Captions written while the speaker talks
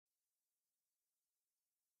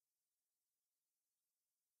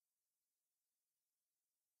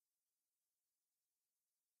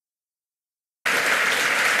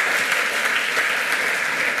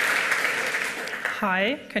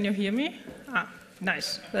Hi, can you hear me?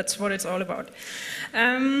 Nice, that's what it's all about.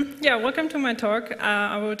 Yeah, welcome to my talk.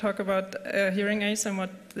 I will talk about hearing aids and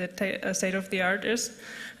what the state of the art is.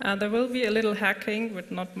 There will be a little hacking,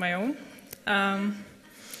 but not my own.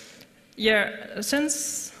 Yeah,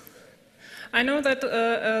 since I know that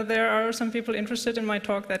there are some people interested in my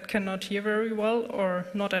talk that cannot hear very well or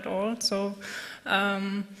not at all, so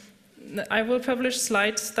I will publish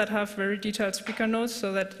slides that have very detailed speaker notes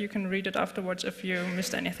so that you can read it afterwards if you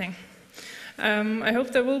missed anything. I hope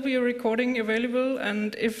there will be a recording available,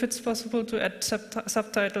 and if it's possible to add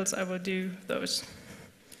subtitles, I will do those.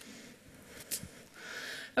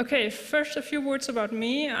 Okay, first a few words about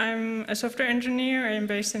me. I'm a software engineer. I am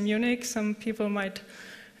based in Munich. Some people might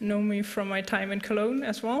know me from my time in Cologne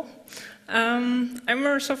as well. I'm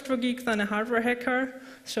more a software geek than a hardware hacker,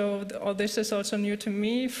 so all this is also new to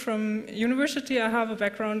me. From university, I have a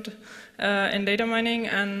background in data mining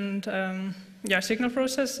and signal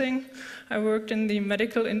processing. I worked in the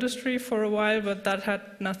medical industry for a while, but that had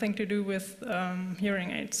nothing to do with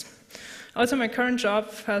hearing aids. Also, my current job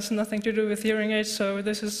has nothing to do with hearing aids, so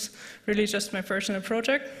this is really just my personal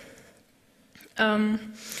project.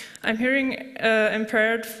 I'm hearing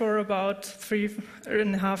impaired for about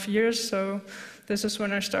 3.5 years, so this is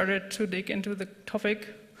when I started to dig into the topic.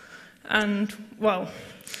 And, well,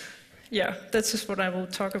 yeah, this is what I will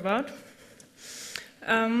talk about.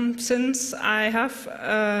 Since I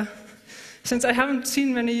haven't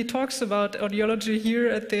seen many talks about audiology here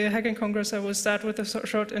at the Hacking Congress, I will start with a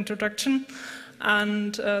short introduction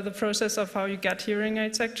and the process of how you get hearing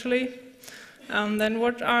aids, actually. Then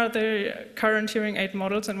what are the current hearing aid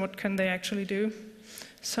models and what can they actually do?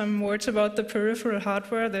 Some words about the peripheral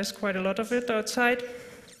hardware. There's quite a lot of it outside.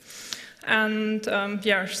 And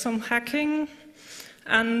yeah, some hacking.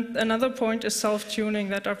 And another point is self-tuning.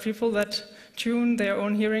 That are people that tune their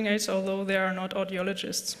own hearing aids, although they are not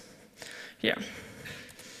audiologists. Yeah.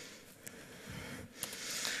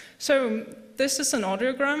 So this is an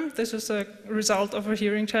audiogram. This is a result of a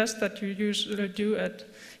hearing test that you usually do at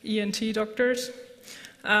ENT doctors.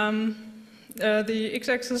 The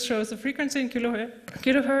x-axis shows the frequency in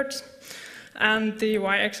kilohertz, and the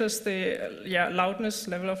y-axis the loudness,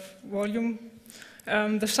 level of volume.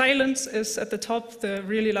 The silence is at the top, the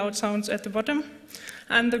really loud sounds at the bottom,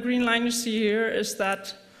 and the green line you see here is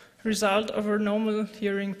that result of a normal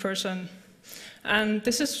hearing person. And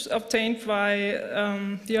this is obtained by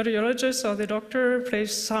the audiologist or the doctor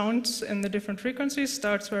plays sounds in the different frequencies,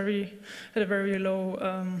 starts at a very low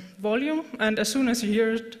volume, and as soon as you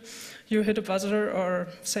hear it, you hit a buzzer or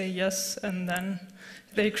say yes, and then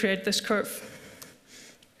they create this curve.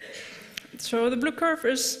 So the blue curve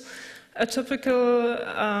is a typical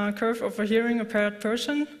curve of a hearing impaired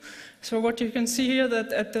person. So what you can see here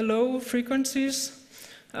that at the low frequencies,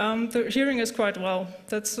 the hearing is quite well.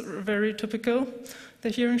 That's very typical. The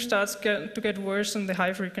hearing starts to get worse in the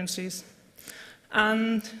high frequencies.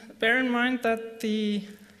 And bear in mind that the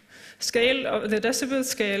scale, the decibel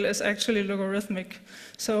scale is actually logarithmic.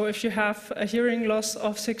 So if you have a hearing loss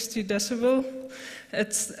of 60 decibel,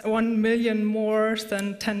 it's 1 million more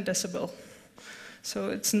than 10 decibel. So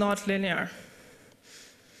it's not linear.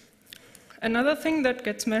 Another thing that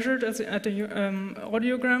gets measured at the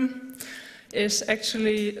audiogram is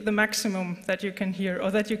actually the maximum that you can hear,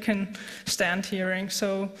 or that you can stand hearing.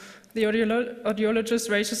 So the audiologist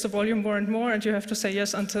raises the volume more and more, and you have to say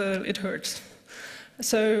yes until it hurts.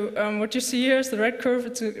 So what you see here is the red curve.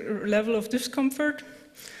 It's a level of discomfort.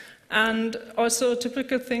 And also a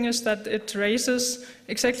typical thing is that it raises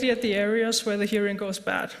exactly at the areas where the hearing goes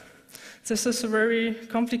bad. This is a very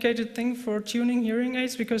complicated thing for tuning hearing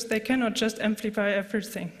aids because they cannot just amplify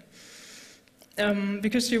everything.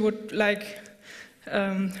 Because you would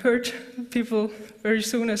hurt people very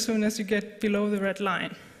soon as you get below the red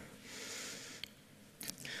line.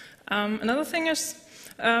 Another thing is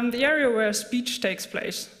the area where speech takes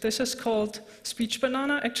place. This is called speech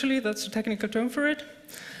banana, actually, that's a technical term for it.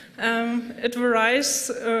 It varies,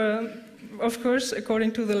 of course,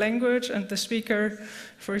 according to the language and the speaker.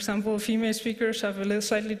 For example, female speakers have a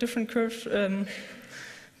slightly different curve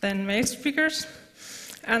than male speakers.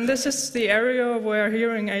 And this is the area where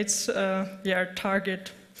hearing aids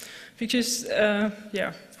target, because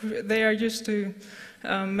they are used to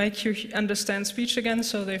make you understand speech again,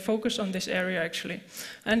 so they focus on this area actually.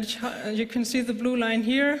 And you can see the blue line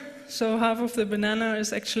here, so half of the banana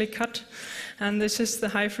is actually cut, and this is the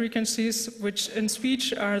high frequencies, which in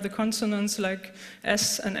speech are the consonants like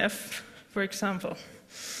S and F, for example.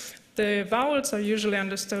 The vowels are usually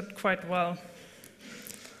understood quite well.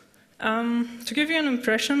 To give you an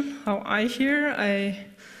impression how I hear, I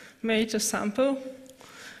made a sample.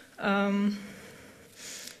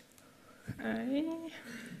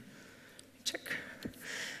 Check.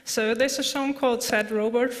 So there's a song called Sad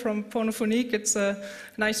Robot from Pornophonique. It's a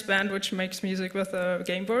nice band which makes music with a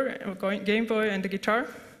Game Boy and a guitar.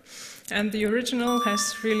 And the original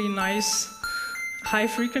has really nice high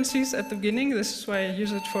frequencies at the beginning. This is why I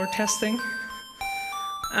use it for testing.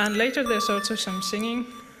 And later there's also some singing.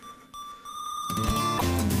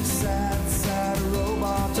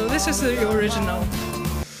 So this is the original.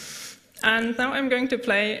 And now I'm going to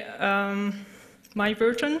play my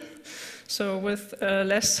version. So with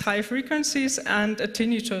less high frequencies and a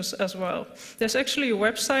tinnitus as well. There's actually a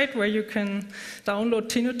website where you can download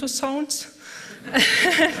tinnitus sounds.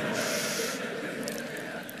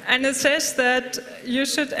 And it says that you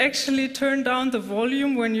should actually turn down the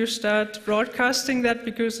volume when you start broadcasting that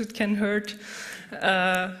because it can hurt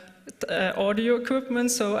audio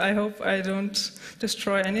equipment. So I hope I don't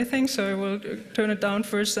destroy anything. So I will turn it down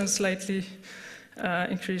first and slightly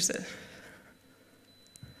increase it.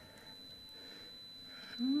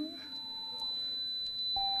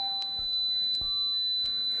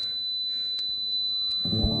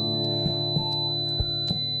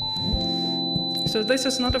 So this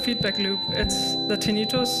is not a feedback loop, it's the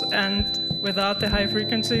tinnitus, and without the high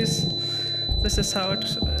frequencies, this is how it,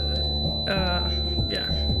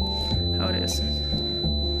 how it is.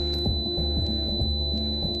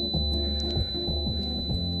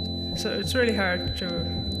 So it's really hard to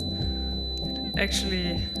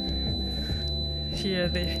actually hear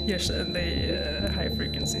the high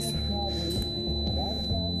frequencies.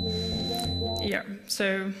 Yeah,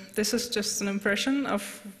 so this is just an impression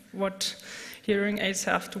of what hearing aids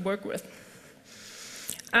have to work with.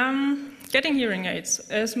 Getting hearing aids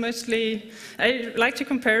is mostly, I like to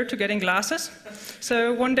compare it to getting glasses.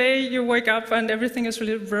 So one day you wake up and everything is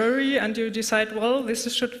really blurry and you decide, well, this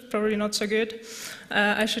is probably not so good.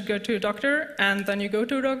 I should go to a doctor, and then you go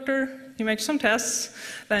to a doctor, he makes some tests,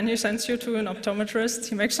 then he sends you to an optometrist,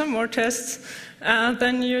 he makes some more tests,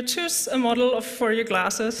 then you choose a model for your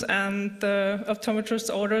glasses, and the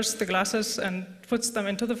optometrist orders the glasses and puts them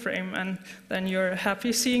into the frame, and then you're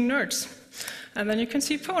happy seeing nerds. And then you can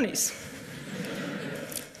see ponies.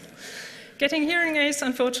 Getting hearing aids,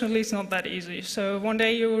 unfortunately, is not that easy. So one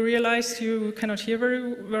day you realize you cannot hear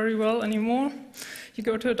very well anymore. You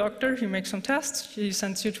go to a doctor, he makes some tests, he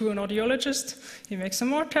sends you to an audiologist, he makes some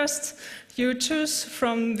more tests. You choose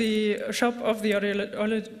from the shop of the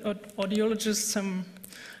audiologist some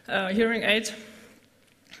hearing aid.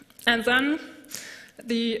 And then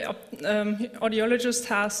the audiologist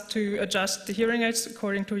has to adjust the hearing aids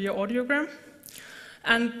according to your audiogram.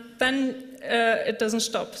 And then it doesn't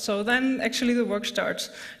stop. So then actually the work starts.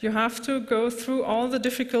 You have to go through all the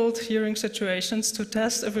difficult hearing situations to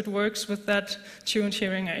test if it works with that tuned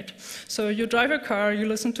hearing aid. So you drive a car, you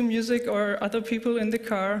listen to music or other people in the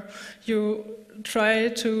car, you try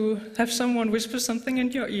to have someone whisper something in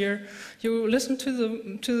your ear, you listen to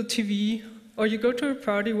the TV, or you go to a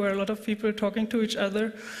party where a lot of people are talking to each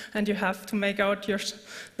other and you have to make out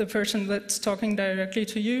the person that's talking directly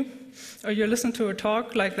to you. Or you listen to a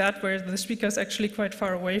talk like that where the speaker is actually quite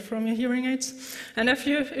far away from your hearing aids. And if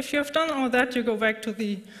you have done all that, you go back to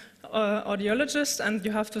the audiologist and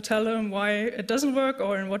you have to tell him why it doesn't work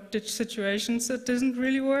or in what situations it doesn't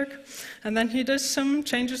really work. And then he does some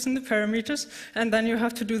changes in the parameters, and then you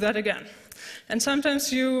have to do that again. And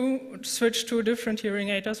sometimes you switch to a different hearing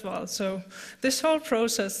aid as well. So this whole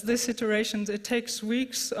process, these iterations, it takes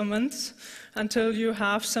weeks or months until you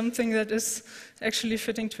have something that is actually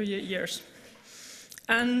fitting to your ears.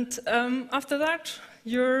 And after that,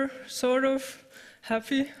 you're sort of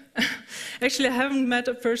happy. Actually, I haven't met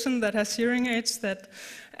a person that has hearing aids that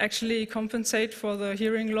actually compensate for the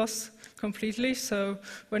hearing loss completely. So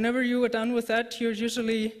whenever you are done with that, you're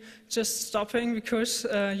usually just stopping because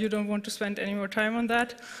you don't want to spend any more time on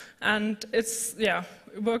that. And it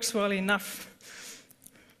works well enough.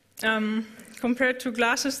 Compared to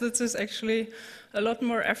glasses, this is actually a lot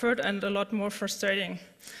more effort and a lot more frustrating.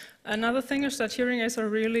 Another thing is that hearing aids are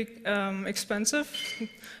really expensive.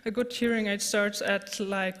 A good hearing aid starts at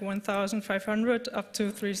like 1,500 up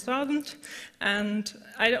to 3,000. And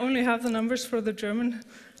I only have the numbers for the German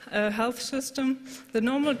health system. The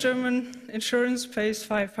normal German insurance pays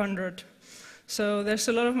 500. So there's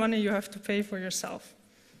a lot of money you have to pay for yourself.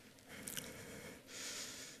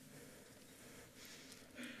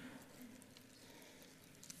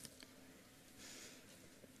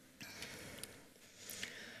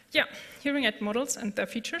 Yeah, hearing aid models and their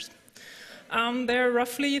features. There are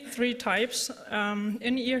roughly 3 types.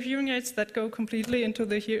 In-ear hearing aids that go completely into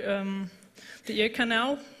the ear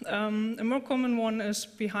canal. A more common one is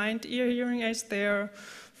behind-ear hearing aids. They are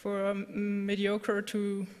for mediocre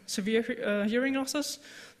to severe hearing losses.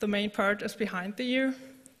 The main part is behind the ear.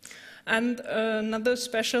 And another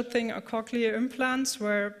special thing are cochlear implants,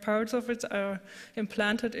 where parts of it are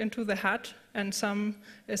implanted into the head and some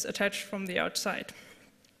is attached from the outside.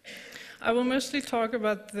 I will mostly talk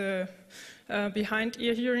about the behind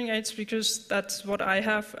ear hearing aids because that's what I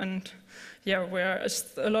have, and yeah, where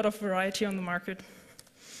is a lot of variety on the market.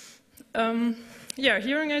 Yeah,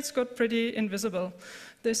 hearing aids got pretty invisible.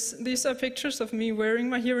 These are pictures of me wearing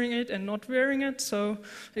my hearing aid and not wearing it, so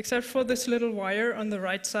except for this little wire on the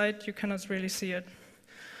right side, you cannot really see it.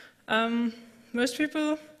 Most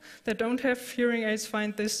people that don't have hearing aids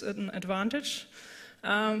find this an advantage.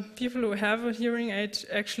 People who have a hearing aid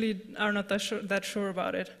actually are not that sure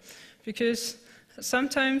about it, because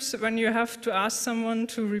sometimes when you have to ask someone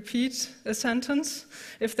to repeat a sentence,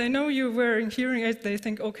 if they know you're wearing hearing aid, they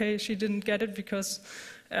think, okay, she didn't get it because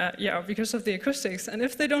of the acoustics. And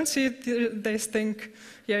if they don't see it, they think,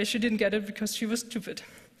 yeah, she didn't get it because she was stupid.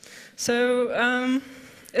 So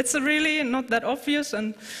it's really not that obvious,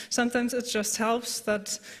 and sometimes it just helps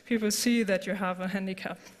that people see that you have a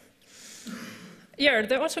handicap. Yeah,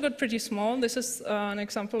 they also got pretty small. This is an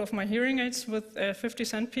example of my hearing aids with a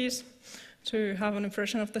 50-cent piece to have an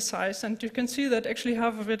impression of the size. And you can see that actually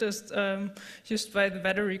half of it is used by the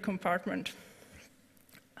battery compartment.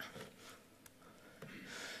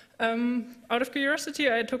 Out of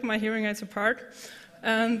curiosity, I took my hearing aids apart,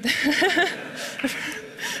 and of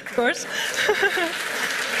course.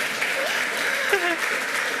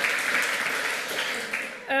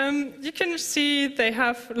 You can see they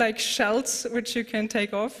have like shells which you can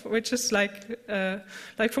take off, which is like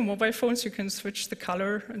for mobile phones, you can switch the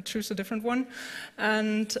color and choose a different one.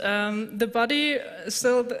 And the body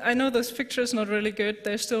still, I know this picture is not really good,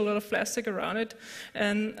 there's still a lot of plastic around it.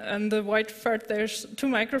 And the white part, there's 2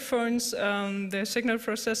 microphones, the signal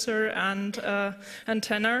processor and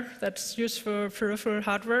antenna that's used for peripheral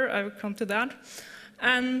hardware. I will come to that.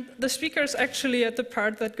 And the speaker is actually at the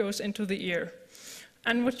part that goes into the ear.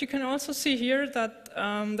 And what you can also see here, that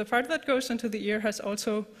the part that goes into the ear has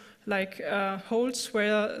also like holes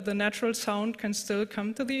where the natural sound can still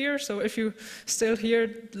come to the ear. So if you still hear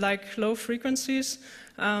like low frequencies,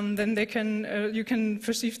 then they can you can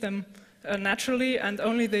perceive them naturally, and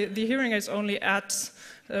only the hearing aids only adds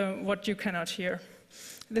what you cannot hear.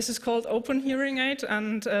 This is called open hearing aid,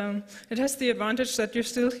 and it has the advantage that you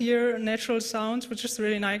still hear natural sounds, which is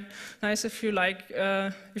really nice if you like,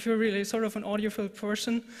 if you're really sort of an audiophile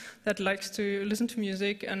person that likes to listen to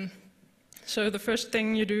music. And so the first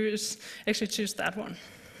thing you do is actually choose that one.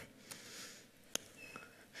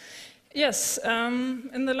 Yes,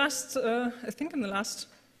 in the last, I think in the last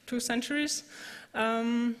 2 centuries,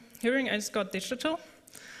 hearing aids got digital,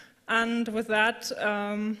 and with that,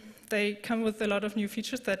 they come with a lot of new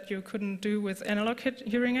features that you couldn't do with analog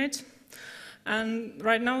hearing aids. And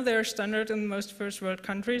right now they're standard in most first world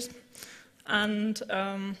countries. And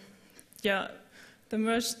yeah, the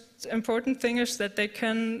most important thing is that they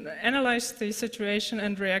can analyze the situation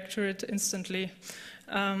and react to it instantly.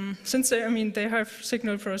 Since they have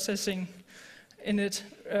signal processing in it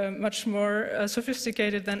much more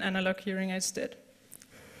sophisticated than analog hearing aids did.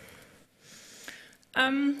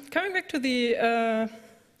 Coming back to the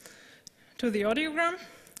audiogram.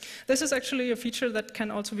 This is actually a feature that can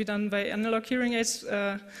also be done by analog hearing aids.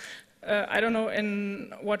 I don't know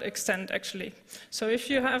in what extent, actually. So if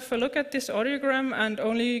you have a look at this audiogram and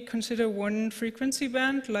only consider one frequency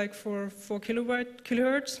band, like for 4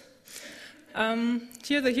 kilohertz,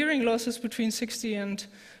 here the hearing loss is between 60 and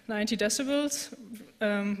 90 decibels.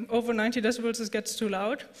 Over 90 decibels, it gets too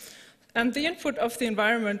loud. And the input of the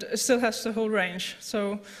environment still has the whole range.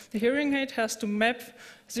 So the hearing aid has to map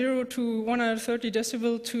 0 to 130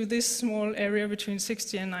 decibel to this small area between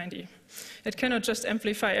 60 and 90. It cannot just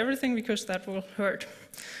amplify everything because that will hurt.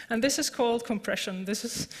 And this is called compression.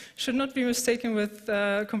 This should not be mistaken with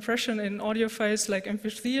compression in audio files like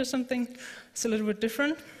MP3 or something. It's a little bit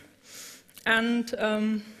different. And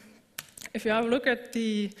if you have a look at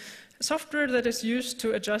the software that is used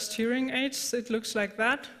to adjust hearing aids, it looks like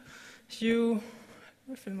that. You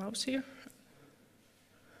have the mouse here.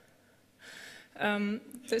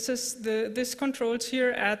 This controls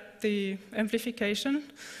here at the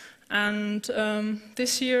amplification, and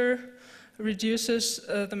this here reduces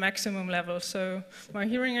the maximum level. So my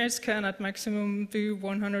hearing aids can at maximum do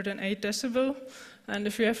 108 decibel, and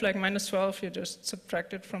if you have like -12, you just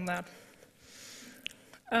subtract it from that.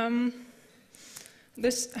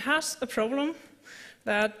 This has a problem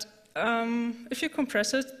that if you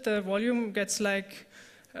compress it, the volume gets like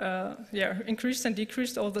increased and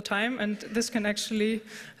decreased all the time, and this can actually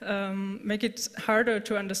make it harder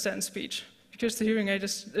to understand speech because the hearing aid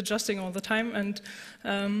is adjusting all the time. And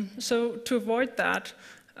so to avoid that,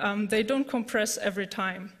 they don't compress every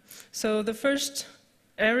time. So the first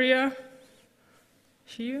area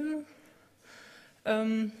here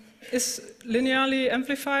is linearly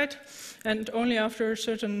amplified, and only after a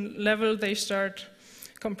certain level they start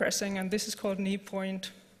compressing, and this is called knee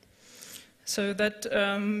point. So that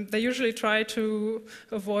they usually try to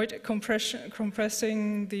avoid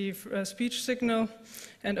compressing the speech signal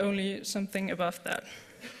and only something above that.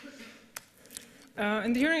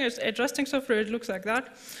 In the hearing adjusting software, it looks like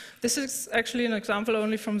that. This is actually an example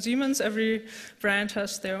only from Siemens. Every brand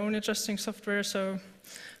has their own adjusting software,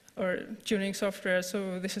 or tuning software,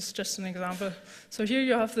 so this is just an example. So here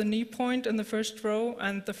you have the knee point in the first row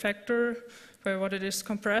and the factor by what it is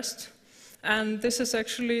compressed. And this is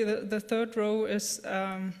actually, the third row is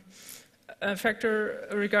a factor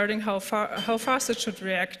regarding how fast it should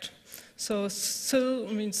react. So syl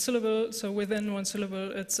means syllable, so within one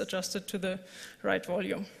syllable it's adjusted to the right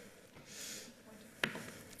volume.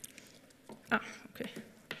 Okay.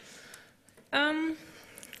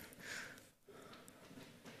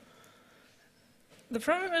 The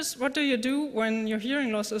problem is, what do you do when your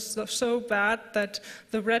hearing loss is so bad that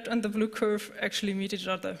the red and the blue curve actually meet each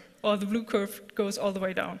other, or the blue curve goes all the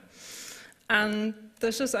way down? And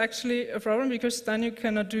this is actually a problem because then you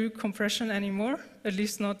cannot do compression anymore, at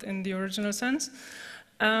least not in the original sense.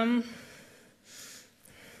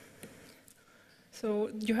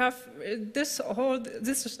 So you have this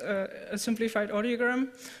is a simplified audiogram.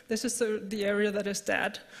 This is the area that is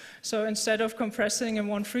dead. So instead of compressing in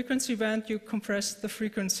one frequency band, you compress the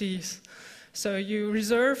frequencies. So you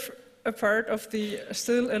reserve a part of the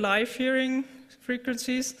still alive hearing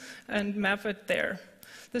frequencies and map it there.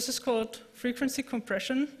 This is called frequency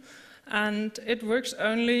compression, and it works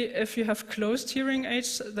only if you have closed hearing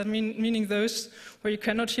aids, meaning those where you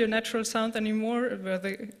cannot hear natural sound anymore, where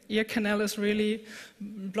the ear canal is really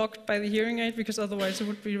blocked by the hearing aid, because otherwise it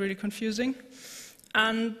would be really confusing.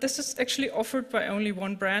 And this is actually offered by only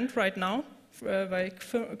one brand right now, by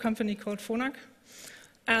a company called Phonak.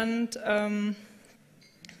 And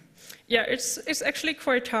it's actually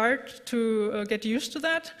quite hard to get used to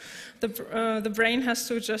that. The brain has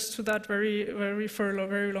to adjust to that for a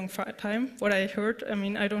very long time. What I heard, I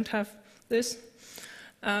mean, I don't have this,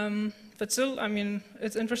 but still, I mean,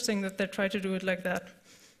 it's interesting that they try to do it like that.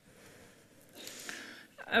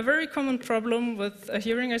 A very common problem with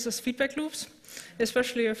hearing aids is feedback loops.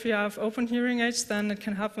 Especially if you have open hearing aids, then it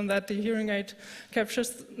can happen that the hearing aid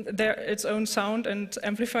captures its own sound and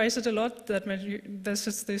amplifies it a lot. That means this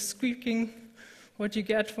is the squeaking, what you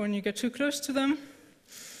get when you get too close to them.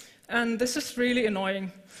 And this is really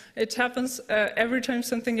annoying. It happens every time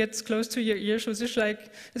something gets close to your ears, which is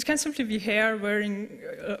like, it can simply be hair wearing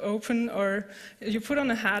open, or you put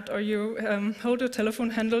on a hat, or you hold a telephone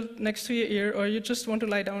handle next to your ear, or you just want to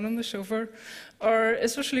lie down on the sofa, or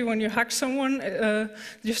especially when you hug someone,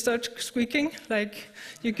 you start squeaking, like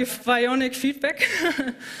you give bionic feedback.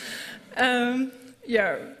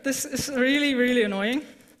 This is really, really annoying.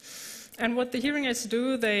 And what the hearing aids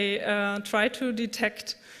do, they try to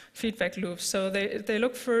detect feedback loops. So they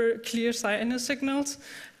look for clear sinus signals,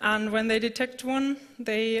 and when they detect one,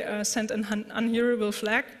 they send an unhearable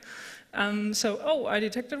flag. I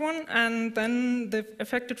detected one, and then the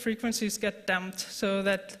affected frequencies get damped, so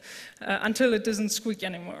that until it doesn't squeak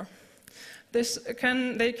anymore.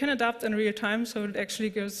 They can adapt in real time, so it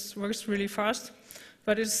actually works really fast,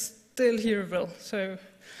 but it's still hearable. So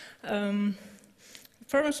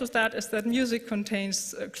problems with that is that music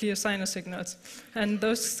contains clear sinus signals, and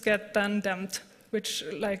those get then damped, which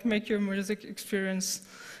make your music experience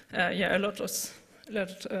a lot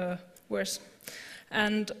worse.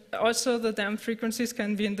 And also the damped frequencies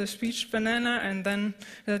can be in the speech banana, and then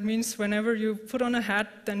that means whenever you put on a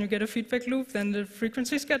hat, then you get a feedback loop, then the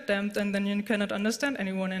frequencies get damped, and then you cannot understand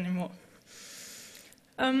anyone anymore.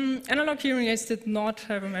 Analog hearing aids did not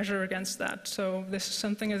have a measure against that, so this is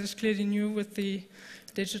something that is clearly new with the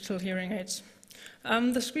digital hearing aids.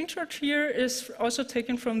 The screenshot here is also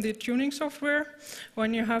taken from the tuning software.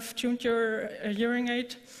 When you have tuned your hearing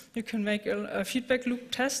aid, you can make a feedback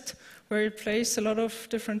loop test where it plays a lot of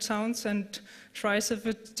different sounds and tries if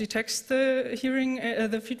it detects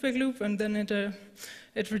the feedback loop, and then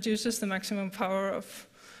it reduces the maximum power of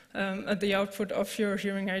the output of your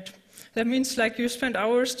hearing aid. That means you spend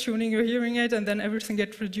hours tuning your hearing aid, and then everything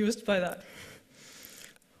gets reduced by that.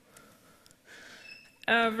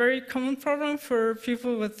 A very common problem for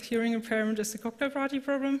people with hearing impairment is the cochlear party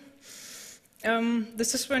problem.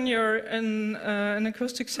 This is when you're in an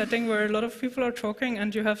acoustic setting where a lot of people are talking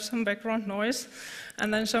and you have some background noise,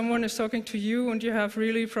 and then someone is talking to you and you have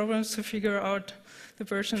really problems to figure out the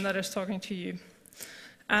person that is talking to you.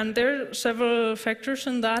 And there are several factors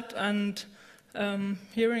in that, and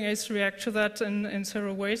hearing aids react to that in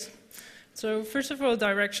several ways. So first of all,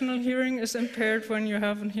 directional hearing is impaired when you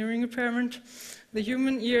have a hearing impairment. The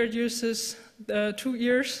human ear uses 2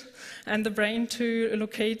 ears and the brain to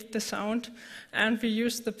locate the sound, and we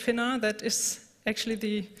use the pinna, that is actually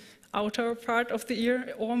the outer part of the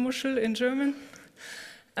ear, Ohrmuschel in German.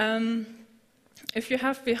 If you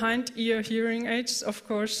have behind-ear hearing aids, of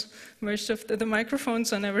course, most of the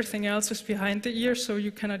microphones and everything else is behind the ear, so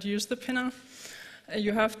you cannot use the pinna.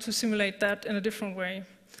 You have to simulate that in a different way.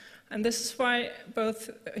 And this is why both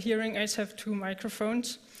hearing aids have 2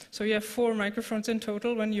 microphones. So you have 4 microphones in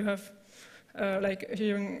total when you have like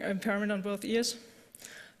hearing impairment on both ears.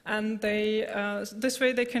 And this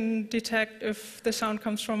way they can detect if the sound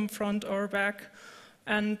comes from front or back.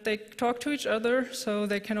 And they talk to each other, so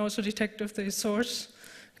they can also detect if the source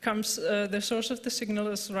of the signal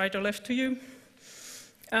is right or left to you.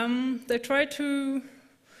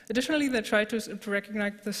 Additionally, they try to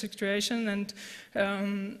recognize the situation and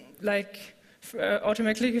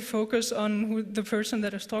automatically focus on the person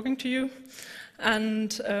that is talking to you,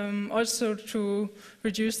 and also to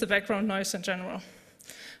reduce the background noise in general.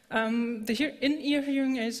 The in-ear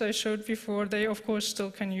hearing aids I showed before, they of course still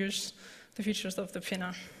can use the features of the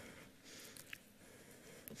pinna.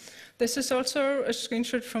 This is also a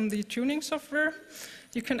screenshot from the tuning software.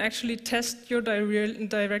 You can actually test your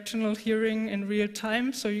directional hearing in real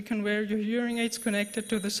time, so you can wear your hearing aids connected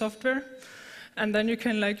to the software, and then you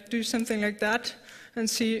can do something like that and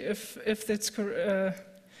see if it's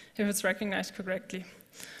recognized correctly.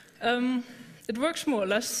 It works more or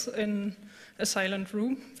less in a silent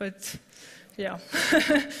room, but yeah,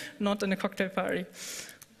 not in a cocktail party.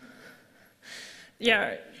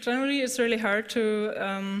 Yeah, generally it's really hard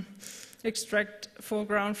to extract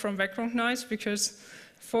foreground from background noise, because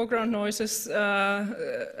foreground noise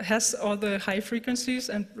has all the high frequencies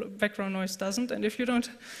and background noise doesn't. And if you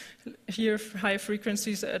don't hear high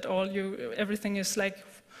frequencies at all, everything is like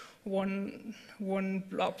one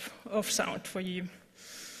blob of sound for you.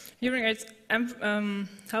 Hearing aids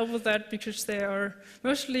help with that because they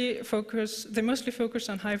mostly focus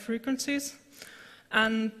on high frequencies,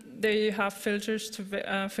 and they have filters to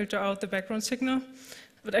filter out the background signal.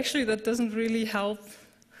 But actually that doesn't really help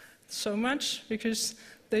so much, because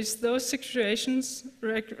those situations,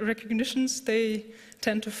 recognitions, they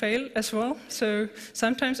tend to fail as well. So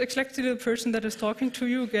sometimes exactly the person that is talking to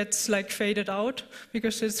you gets faded out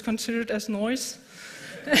because it's considered as noise.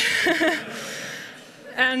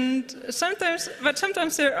 But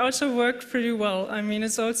sometimes they also work pretty well. I mean,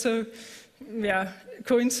 it's also,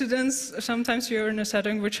 coincidence. Sometimes you're in a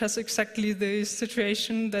setting which has exactly the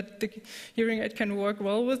situation that the hearing aid can work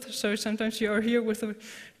well with. So sometimes you are here with a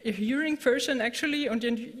hearing person actually, and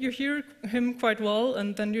you hear him quite well,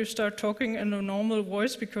 and then you start talking in a normal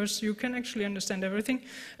voice because you can actually understand everything,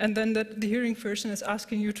 and then the hearing person is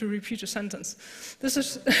asking you to repeat a sentence. This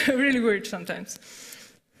is really weird sometimes.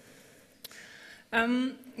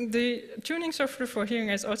 The tuning software for hearing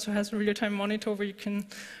aids also has a real-time monitor where you can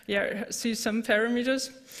see some parameters.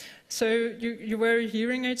 So you wear your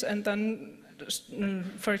hearing aids and then,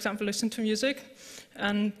 for example, listen to music,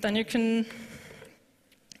 and then you can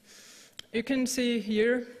see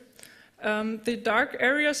here the dark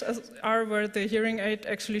areas are where the hearing aid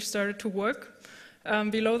actually started to work.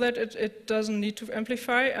 Below that, it doesn't need to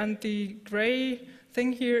amplify, and the gray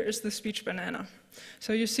thing here is the speech banana.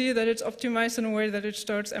 So you see that it's optimized in a way that it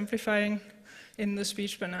starts amplifying in the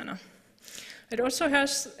speech banana. It also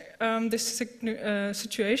has this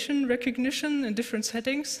situation recognition in different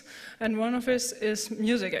settings, and one of it is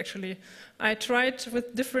music, actually. I tried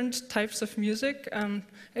with different types of music.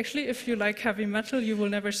 Actually, if you like heavy metal, you will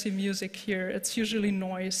never see music here. It's usually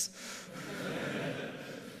noise.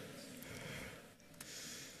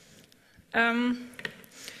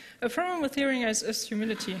 A problem with hearing aids is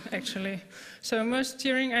humidity, actually. So most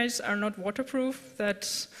hearing aids are not waterproof.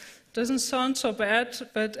 That doesn't sound so bad,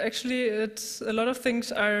 but actually a lot of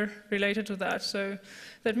things are related to that. So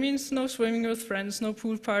that means no swimming with friends, no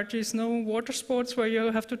pool parties, no water sports where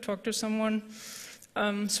you have to talk to someone.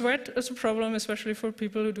 Sweat is a problem, especially for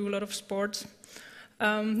people who do a lot of sports.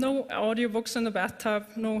 No audiobooks in the bathtub,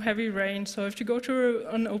 no heavy rain. So if you go to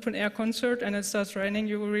an open air concert and it starts raining,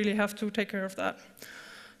 you will really have to take care of that.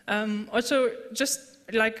 Also, just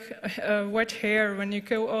like wet hair, when you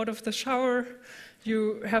go out of the shower,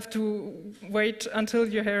 you have to wait until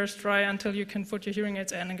your hair is dry until you can put your hearing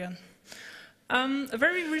aids in again. A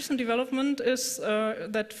very recent development is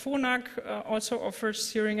that Phonak also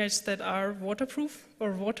offers hearing aids that are waterproof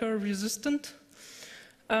or water resistant.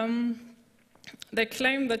 They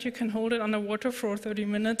claim that you can hold it underwater for 30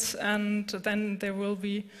 minutes and then there will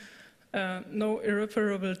be no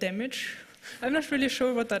irreparable damage. I'm not really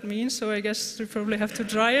sure what that means, so I guess you probably have to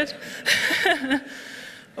dry it.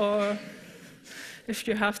 Or if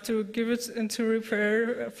you have to give it into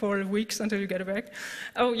repair for weeks until you get it back.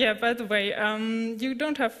 Oh yeah, by the way, you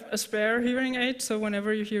don't have a spare hearing aid, so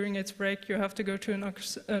whenever your hearing aids break, you have to go to an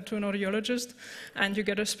audiologist, and you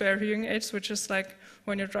get a spare hearing aids, which is like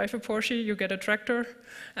when you drive a Porsche, you get a tractor.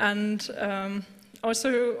 And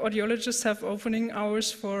also, audiologists have opening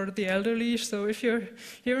hours for the elderly, so if your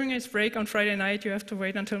hearing aids break on Friday night, you have to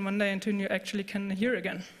wait until Monday until you actually can hear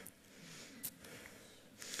again.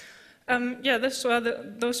 Yeah,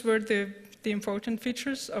 those were the important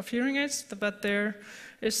features of hearing aids, but there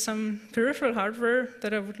is some peripheral hardware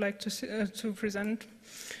that I would like to present.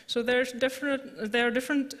 So there are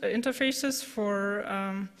different interfaces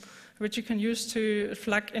for which you can use to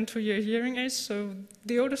plug into your hearing aids. So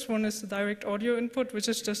the oldest one is the direct audio input, which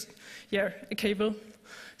is just, yeah, a cable.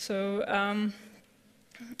 So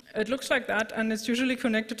it looks like that, and it's usually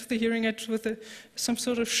connected to the hearing aid with some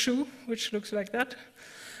sort of shoe, which looks like that.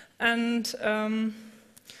 And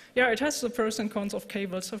yeah, it has the pros and cons of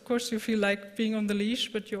cables. Of course, you feel like being on the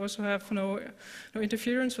leash, but you also have no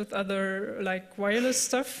interference with other like wireless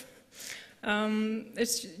stuff.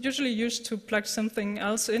 It's usually used to plug something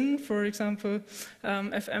else in, for example,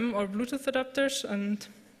 FM or Bluetooth adapters. And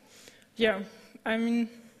yeah, I mean,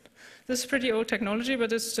 this is pretty old technology,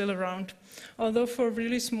 but it's still around. Although for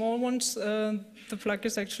really small ones, the plug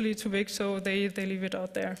is actually too big, so they leave it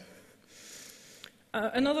out there.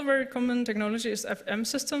 Another very common technology is FM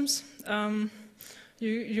systems.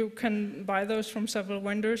 You can buy those from several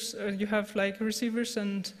vendors. You have like receivers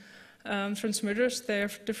and transmitters. They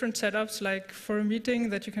have different setups, like for a meeting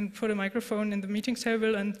that you can put a microphone in the meeting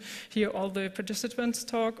table and hear all the participants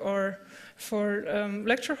talk, or for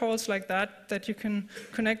lecture halls like that, that you can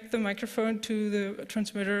connect the microphone to the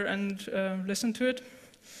transmitter and listen to it.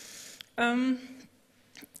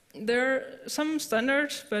 There are some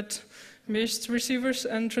standards, but most receivers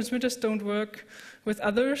and transmitters don't work with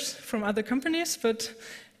others from other companies, but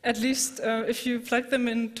at least if you plug them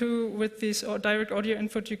into with this direct audio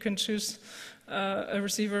input, you can choose a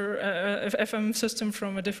receiver, a FM system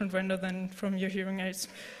from a different vendor than from your hearing aids.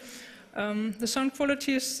 The sound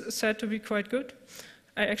quality is said to be quite good.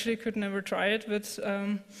 I actually could never try it, but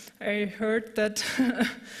I heard that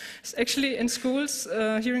actually in schools,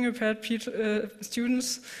 hearing impaired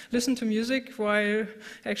students listen to music while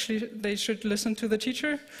actually they should listen to the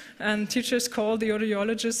teacher. And teachers call the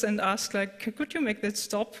audiologist and ask, like, could you make that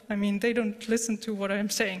stop? I mean, they don't listen to what I'm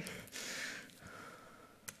saying.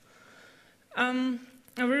 A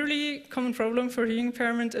really common problem for hearing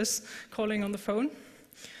impairment is calling on the phone.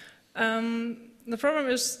 The problem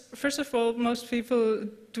is, first of all, most people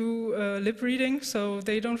do lip reading, so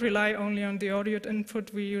they don't rely only on the audio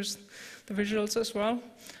input. We use the visuals as well.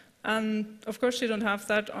 And of course, you don't have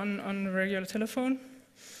that on a regular telephone.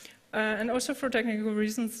 And also for technical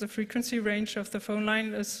reasons, the frequency range of the phone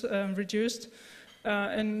line is reduced.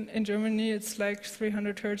 In Germany, it's like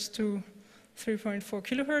 300 hertz to 3.4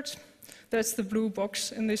 kilohertz. That's the blue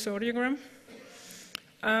box in this audiogram.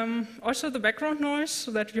 Also, the background noise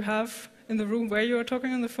that you have in the room where you are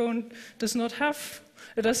talking on the phone does have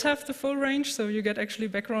the full range, so you get actually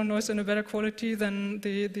background noise in a better quality than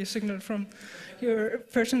the signal from your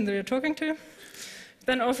person that you're talking to.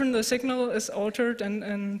 Then often the signal is altered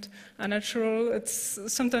and unnatural.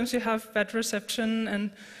 Sometimes you have bad reception,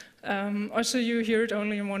 and also you hear it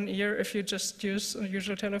only in one ear if you just use a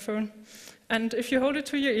usual telephone. And if you hold it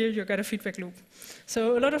to your ear, you get a feedback loop.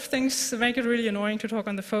 So a lot of things make it really annoying to talk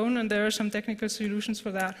on the phone, and there are some technical solutions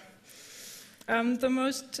for that. The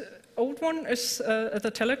most old one is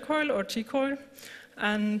the telecoil or T-coil,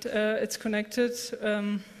 and it's connected,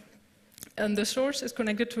 and the source is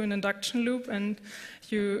connected to an induction loop, and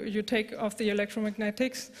you take off the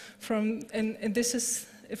electromagnetics from, and this is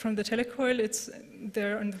from the telecoil. It's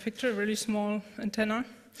there in the picture, a really small antenna,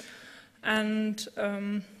 and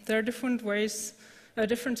there are different ways.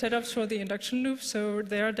 Different setups for the induction loop. So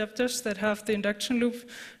there are adapters that have the induction loop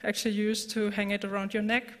actually used to hang it around your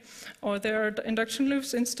neck, or there are induction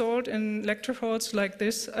loops installed in lecture halls like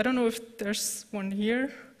this. I don't know if there's one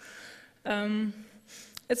here.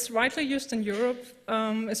 It's widely used in Europe,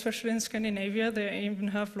 especially in Scandinavia. They even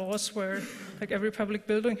have laws where like every public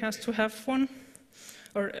building has to have one,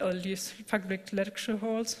 or at least public lecture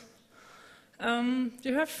halls.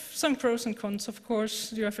 You have some pros and cons, of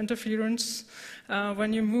course. You have interference.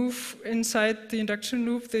 When you move inside the induction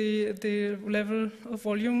loop, the level of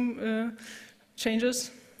volume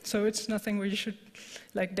changes. So it's nothing where you should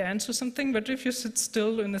like dance or something, but if you sit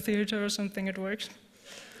still in the theater or something, it works.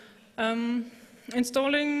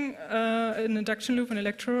 Installing an induction loop in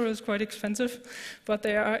Electro is quite expensive, but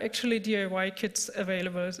there are actually DIY kits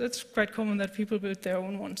available. It's quite common that people build their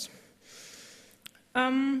own ones.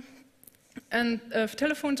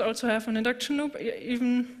 Telephones also have an induction loop,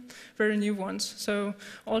 even very new ones. So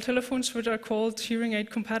all telephones which are called hearing aid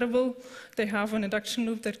compatible, they have an induction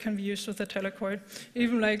loop that can be used with a telecoil,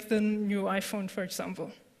 even like the new iPhone, for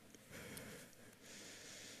example.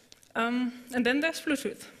 And then there's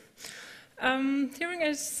Bluetooth. Hearing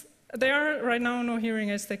aids, there are right now no hearing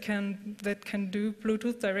aids that can do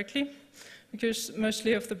Bluetooth directly, because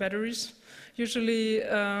mostly of the batteries. Usually,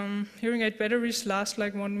 hearing aid batteries last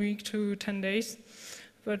like 1 week to 10 days,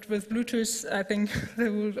 but with Bluetooth, I think they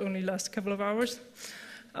will only last a couple of hours.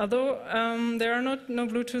 Although there are no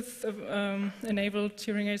Bluetooth-enabled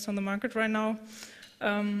hearing aids on the market right now,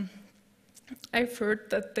 I've heard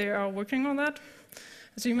that they are working on that.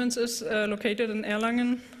 Siemens is located in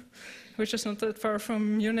Erlangen, which is not that far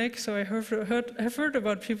from Munich, so I have heard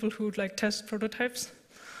about people who would like test prototypes.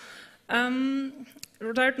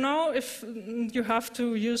 Right now, if you have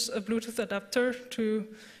to use a Bluetooth adapter to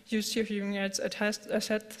use your hearing aids as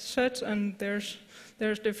headset, and there's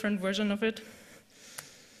different version of it.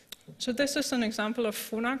 So this is an example of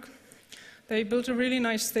Phonak. They built a really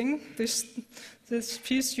nice thing. This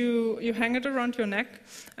piece, you hang it around your neck,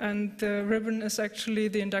 and the ribbon is actually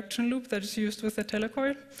the induction loop that is used with the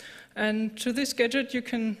telecoil. And to this gadget, you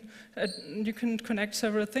can connect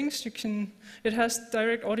several things. It has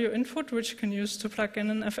direct audio input, which you can use to plug in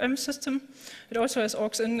an FM system. It also has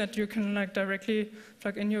aux in that you can like directly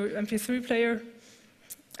plug in your MP3 player,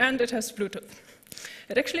 and it has Bluetooth.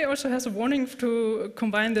 It actually also has a warning to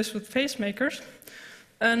combine this with pacemakers.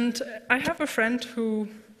 And I have a friend who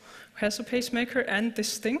has a pacemaker and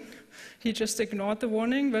this thing. He just ignored the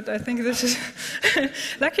warning, but I think this is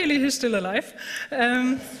luckily he's still alive.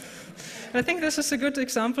 I think this is a good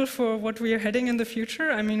example for what we are heading in the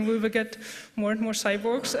future. I mean, we will get more and more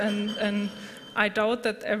cyborgs, and I doubt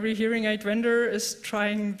that every hearing aid vendor is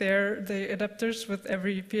trying the adapters with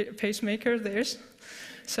every pacemaker there is.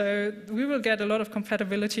 So we will get a lot of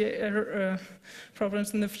compatibility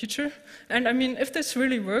problems in the future. And I mean, if this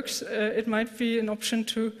really works, it might be an option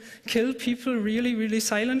to kill people really, really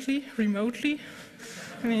silently, remotely.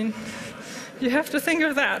 I mean, you have to think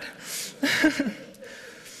of that.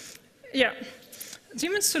 Yeah.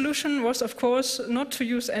 Siemens' solution was, of course, not to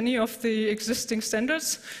use any of the existing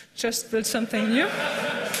standards, just build something new.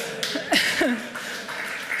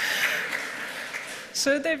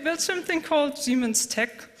 So they built something called Siemens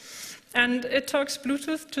Tech, and it talks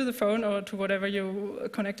Bluetooth to the phone or to whatever you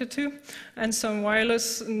connect it to, and some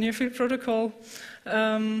wireless near-field protocol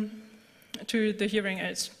to the hearing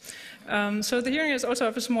aids. So the hearing aids also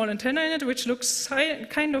have a small antenna in it, which looks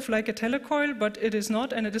kind of like a telecoil, but it is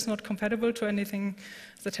not, and it is not compatible to anything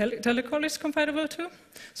the telecoil is compatible to.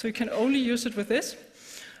 So you can only use it with this.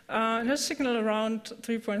 It has a signal around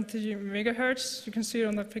 3.3 megahertz. You can see it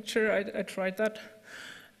on the picture. I tried that.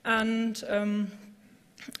 And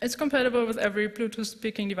it's compatible with every Bluetooth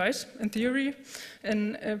speaking device, in theory.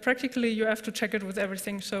 And practically, you have to check it with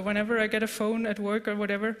everything. So whenever I get a phone at work or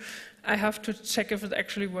whatever, I have to check if it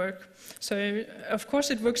actually works. So of course,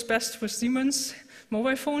 it works best with Siemens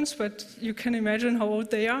mobile phones, but you can imagine how old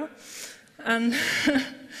they are. And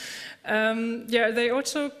yeah, they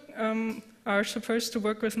also are supposed to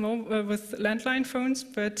work with landline phones,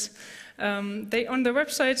 but on their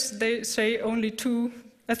websites, they say only two.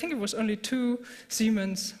 I think it was only 2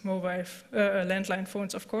 Siemens mobile landline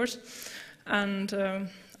phones, of course. And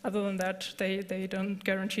other than that, they don't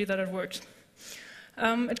guarantee that it works.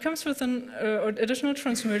 It comes with an additional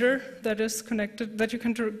transmitter that is connected, that you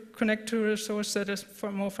can connect to a source that is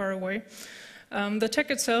more far away. The tech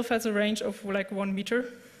itself has a range of like 1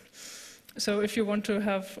 meter. So if you want to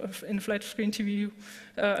have an in-flight screen TV,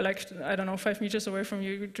 like, I don't know, 5 meters away from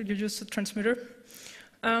you, you use the transmitter.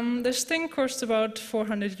 This thing costs about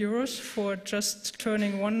 400 euros for just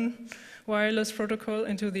turning one wireless protocol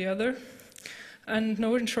into the other. And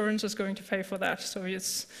no insurance is going to pay for that. So you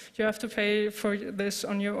have to pay for this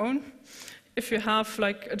on your own. If you have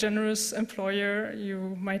like a generous employer,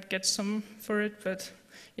 you might get some for it, but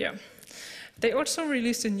yeah. They also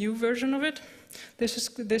released a new version of it.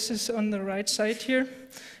 This is on the right side here.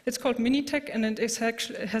 It's called Minitech, and it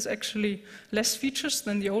has actually less features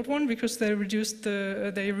than the old one because they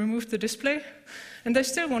removed the display. And they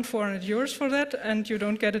still want €400 for that, and you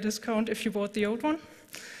don't get a discount if you bought the old one.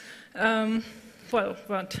 Well,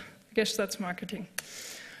 but I guess that's marketing.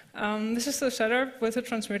 This is the setup with a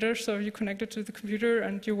transmitter, so you connect it to the computer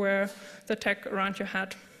and you wear the tag around your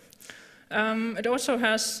head. It also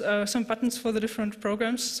has some buttons for the different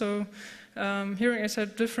programs. So hearing aids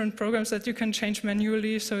have different programs that you can change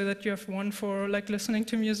manually, so that you have one for like listening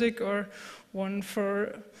to music, or one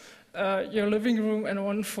for your living room, and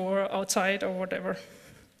one for outside or whatever.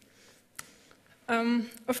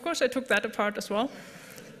 Of course, I took that apart as well.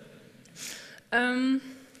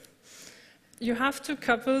 You have to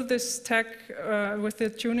couple this tag with the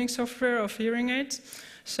tuning software of hearing aids.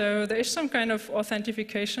 So there is some kind of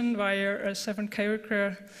authentication via a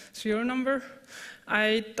 7-character serial number.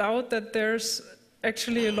 I doubt that there's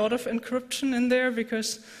actually a lot of encryption in there,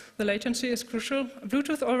 because the latency is crucial.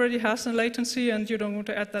 Bluetooth already has a latency, and you don't want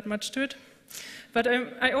to add that much to it. But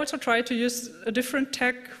I also tried to use a different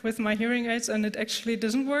tag with my hearing aids, and it actually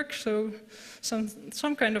doesn't work. So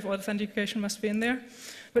some kind of authentication must be in there.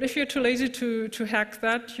 But if you're too lazy to hack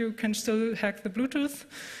that, you can still hack the Bluetooth.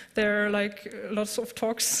 There are like lots of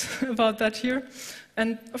talks about that here.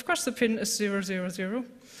 And of course, the pin is 000.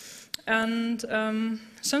 And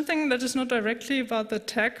something that is not directly about the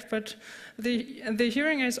tag, but the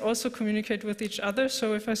hearing aids also communicate with each other.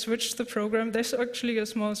 So if I switch the program, there's actually a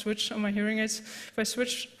small switch on my hearing aids. If I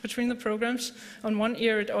switch between the programs on one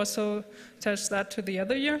ear, it also tells that to the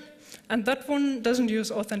other ear. And that one doesn't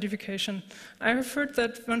use authentication. I have heard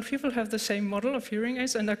that when people have the same model of hearing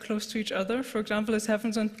aids and are close to each other, for example, it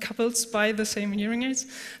happens when couples buy the same hearing aids,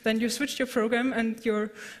 then you switch your program and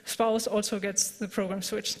your spouse also gets the program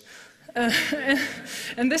switched.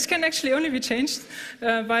 And this can actually only be changed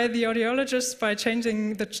by the audiologist by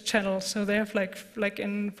changing the channel. So they have like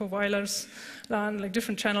in for wireless LAN, like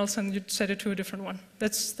different channels, and you set it to a different one.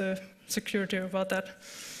 That's the security about that.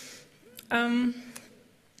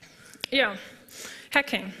 Yeah,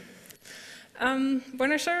 hacking.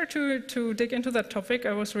 When I started to dig into that topic,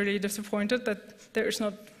 I was really disappointed that there is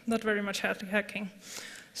not very much hacking.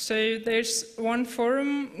 So there's one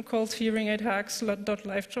forum called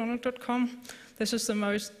hearingaidhacks.livejournal.com. This is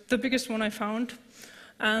the biggest one I found.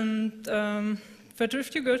 And but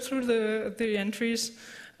if you go through the entries,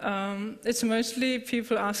 it's mostly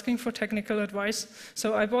people asking for technical advice.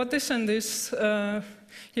 So I bought this and this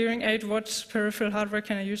hearing aid. What peripheral hardware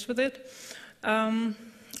can I use with it?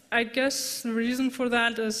 I guess the reason for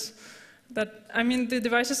that is that, I mean, the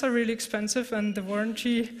devices are really expensive, and the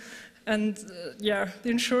warranty and yeah, the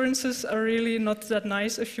insurances are really not that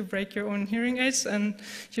nice if you break your own hearing aids, and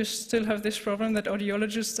you still have this problem that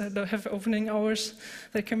audiologists that have opening hours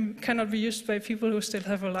that cannot be used by people who still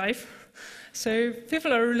have a life. So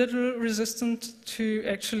people are a little resistant to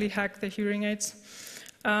actually hack the hearing aids.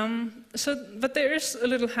 But there is a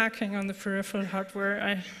little hacking on the peripheral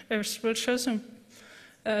hardware. I will show some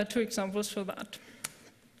 2 examples for that.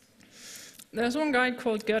 There's one guy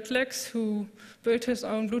called Gertlex who built his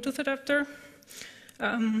own Bluetooth adapter.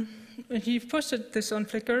 He posted this on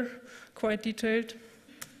Flickr, quite detailed.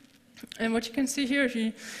 And what you can see here,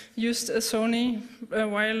 he used a Sony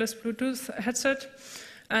wireless Bluetooth headset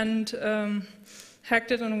and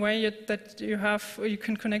hacked it in a way that you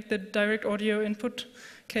can connect the direct audio input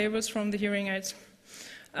cables from the hearing aids.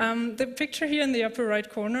 The picture here in the upper right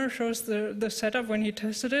corner shows the setup when he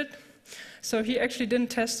tested it. So he actually didn't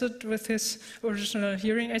test it with his original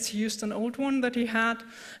hearing aids. He used an old one that he had,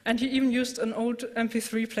 and he even used an old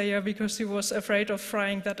MP3 player because he was afraid of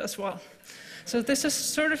frying that as well. So this is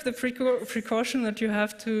sort of the precaution that you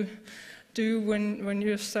have to do when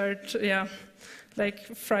you start, like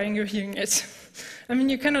frying your hearing aids. I mean,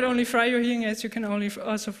 you cannot only fry your hearing aids, you can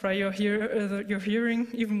also fry your hearing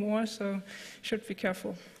even more, so you should be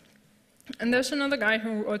careful. And there's another guy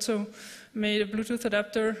who also made a Bluetooth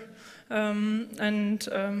adapter, he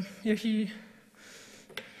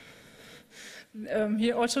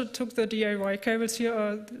also took the DIY cables. Here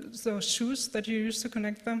are those shoes that you use to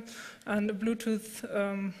connect them, and a Bluetooth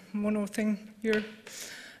mono thing here.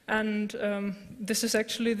 And this is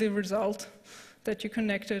actually the result that you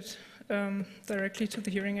connected directly to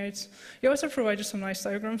the hearing aids. He also provided some nice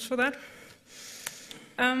diagrams for that.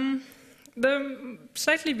 The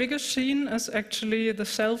slightly bigger scene is actually the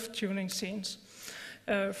self-tuning scenes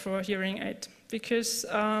for hearing aid, because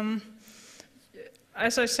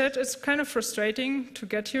as I said, it's kind of frustrating to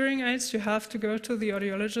get hearing aids. You have to go to the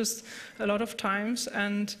audiologist a lot of times,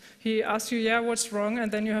 and he asks you, yeah, what's wrong?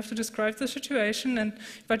 And then you have to describe the situation.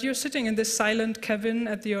 But you're sitting in this silent cabin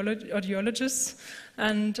at the audiologist,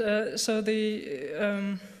 and so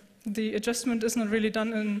the adjustment is not really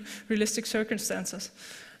done in realistic circumstances.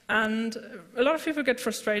 And a lot of people get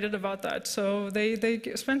frustrated about that. So they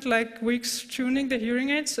spend like weeks tuning the hearing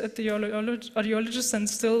aids at the audiologist, and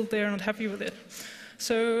still they are not happy with it.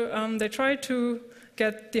 So they try to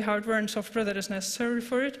get the hardware and software that is necessary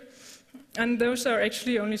for it. And those are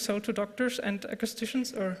actually only sold to doctors and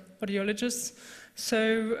acousticians or audiologists.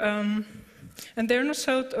 So, and they're not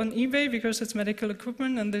sold on eBay because it's medical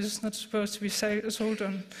equipment, and this is not supposed to be sold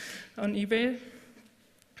on eBay.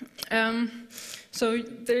 So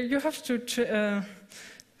there you have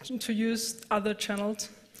to use other channels.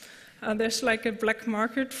 There's like a black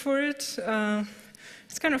market for it.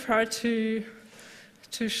 It's kind of hard to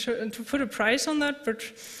put a price on that, but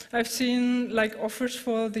I've seen like offers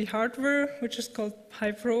for the hardware, which is called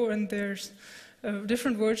Hypro, and there's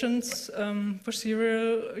different versions for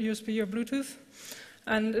serial, USB, or Bluetooth.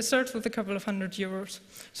 And it starts with a couple of €100.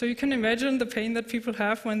 So you can imagine the pain that people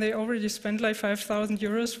have when they already spend like 5,000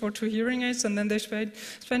 euros for 2 hearing aids, and then they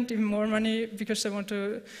spend even more money because they want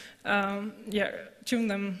to tune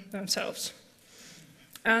them themselves.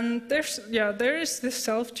 And there is this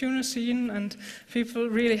self-tuner scene, and people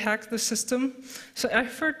really hack the system. So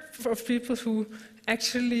I've heard of people who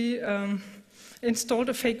actually installed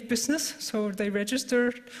a fake business, so they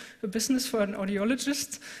registered a business for an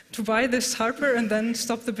audiologist to buy this hardware and then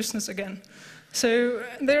stop the business again. So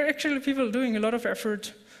there are actually people doing a lot of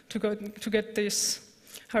effort to get this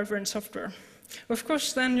hardware and software. Of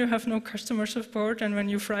course, then you have no customer support, and when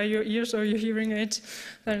you fry your ears or your hearing aids,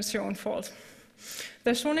 then it's your own fault.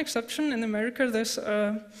 There's one exception. In America, there's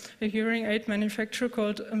a hearing aid manufacturer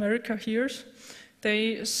called America Hears.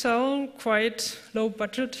 They sell quite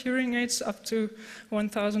low-budget hearing aids, up to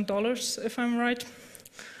 $1,000, if I'm right.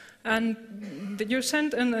 And you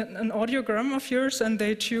send in an audiogram of yours, and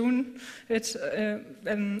they tune it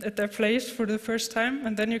at their place for the first time,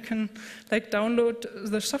 and then you can like download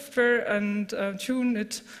the software and tune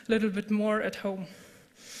it a little bit more at home.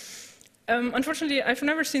 Unfortunately, I've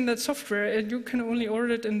never seen that software. You can only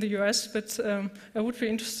order it in the US, but I would be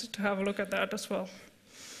interested to have a look at that as well,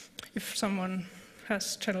 if someone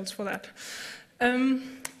has channels for that.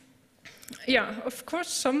 Of course,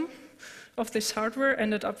 some of this hardware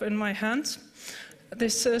ended up in my hands.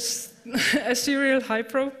 This is a serial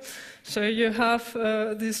Hypro. So you have,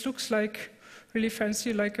 this looks like really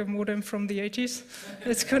fancy, like a modem from the 80s.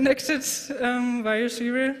 It's connected via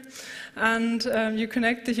serial. And you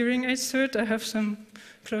connect the hearing aids to it. I have some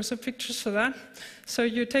closer pictures for that. So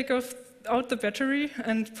you take out the battery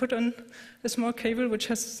and put on a small cable which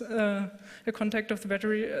has a contact of the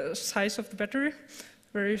battery, size of the battery,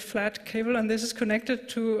 very flat cable, and this is connected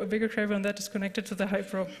to a bigger cable, and that is connected to the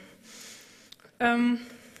Hypro.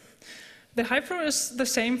 The Hypro is the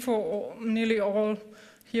same for nearly all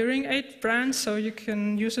hearing aid brands, so you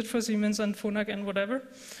can use it for Siemens and Phonak and whatever.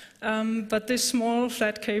 But these small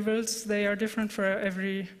flat cables, they are different for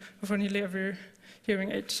nearly every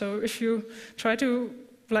hearing aid. So if you try to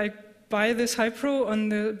buy this Hypro on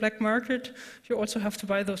the black market, you also have to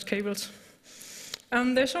buy those cables.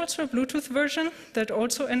 There's also a Bluetooth version that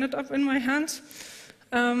also ended up in my hands.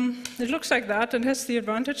 It looks like that and has the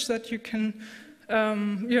advantage that you can,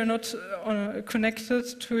 you're not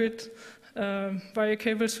connected to it via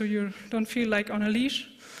cable, so you don't feel like on a leash.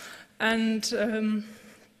 And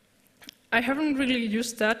I haven't really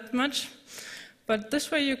used that much, but this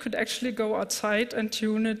way you could actually go outside and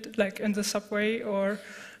tune it like in the subway or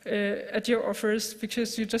at your office,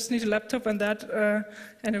 because you just need a laptop and that,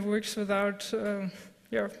 and it works without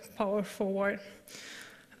your power for a while.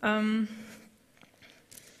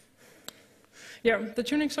 The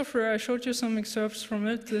tuning software, I showed you some excerpts from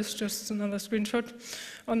it. This is just another screenshot.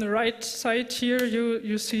 On the right side here,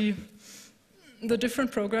 you see the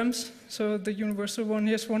different programs. So the universal one,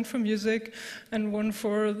 here's one for music and one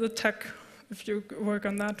for the tech, if you work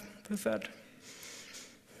on that with that.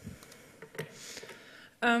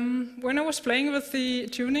 When I was playing with the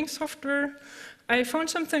tuning software, I found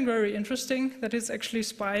something very interesting that is actually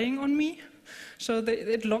spying on me. So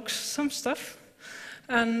it logs some stuff.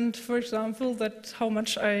 And for example, that how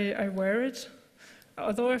much I wear it.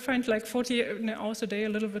 Although I find like 40 hours a day a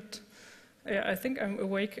little bit, I think I'm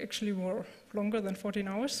awake actually more longer than 14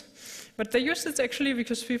 hours. But they use it actually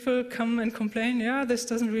because people come and complain, yeah, this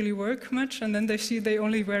doesn't really work much, and then they see they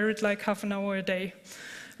only wear it like half an hour a day.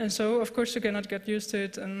 And so, of course, you cannot get used to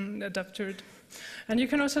it and adapt to it. And you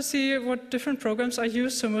can also see what different programs I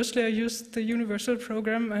use. So mostly I use the Universal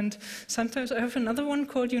program, and sometimes I have another one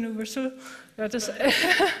called Universal. That is,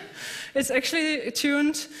 it's actually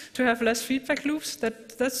tuned to have less feedback loops.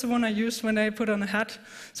 That's the one I use when I put on a hat,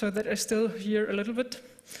 so that I still hear a little bit,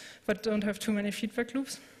 but don't have too many feedback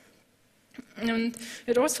loops. And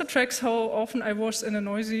it also tracks how often I was in a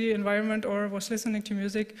noisy environment or was listening to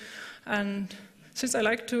music. And since I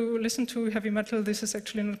like to listen to heavy metal, this is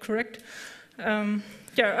actually not correct.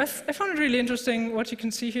 Yeah, I found it really interesting what you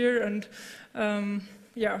can see here, and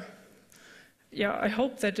yeah, I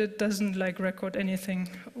hope that it doesn't like record anything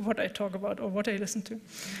what I talk about or what I listen to.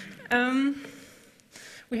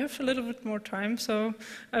 We have a little bit more time, so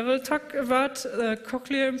I will talk about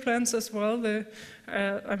cochlear implants as well.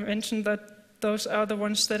 I mentioned that those are the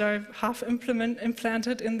ones that I have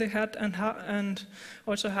implanted in the head and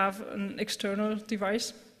also have an external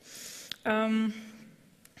device.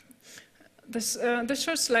 This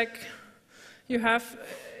shows like you have,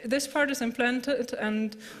 this part is implanted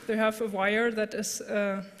and you have a wire that is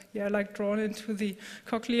like drawn into the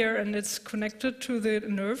cochlea and it's connected to the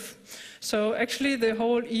nerve. So actually the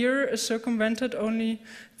whole ear is circumvented, only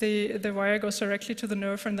the wire goes directly to the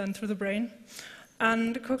nerve and then through the brain.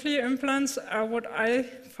 And cochlear implants are what I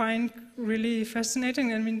find really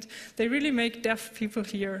fascinating. I mean, they really make deaf people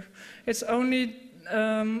hear. It's only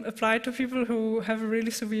applied to people who have a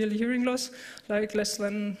really severe hearing loss, like less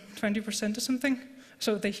than 20% or something.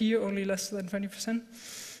 So they hear only less than 20%.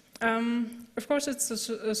 Of course, it's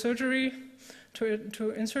a surgery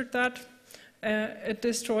to insert that. It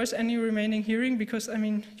destroys any remaining hearing because, I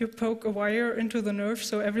mean, you poke a wire into the nerve,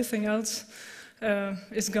 so everything else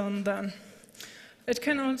is gone then. It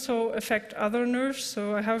can also affect other nerves.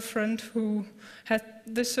 So I have a friend who had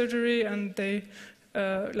this surgery and they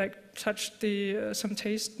touched some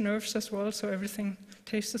taste nerves as well, so everything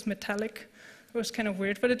tastes metallic. It was kind of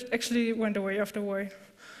weird, but it actually went away after a while.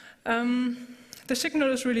 The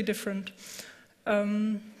signal is really different.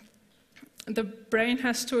 The brain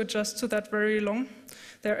has to adjust to that very long.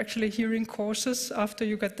 There are actually hearing courses after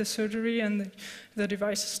you get the surgery and the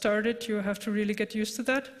device is started. You have to really get used to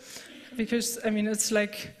that because, I mean, it's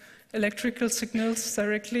like electrical signals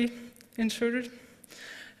directly inserted.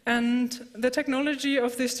 And the technology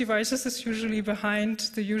of these devices is usually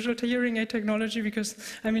behind the usual hearing aid technology because,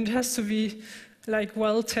 I mean, it has to be like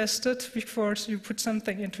well tested before you put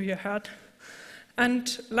something into your head.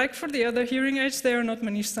 And like for the other hearing aids, there are not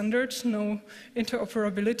many standards, no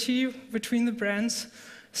interoperability between the brands.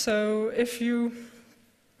 So if you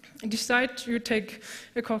decide you take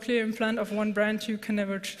a cochlear implant of one brand, you can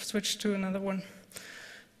never switch to another one.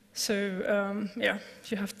 So yeah,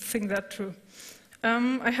 you have to think that through.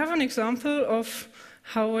 I have an example of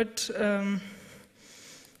how it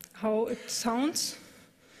sounds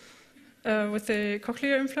with the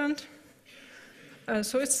cochlear implant.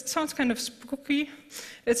 So it sounds kind of spooky.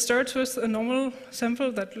 It starts with a normal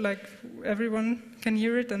sample that like everyone can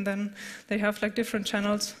hear it, and then they have like different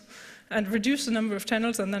channels and reduce the number of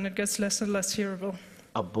channels, and then it gets less and less hearable.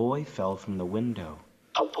 A boy fell from the window.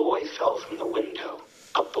 A boy fell from the window.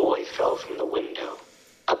 A boy fell from the window.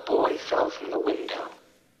 A boy fell from the window.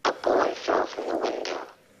 A boy fell from the window.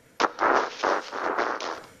 A boy fell from the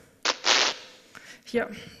window. Yeah,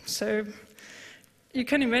 so you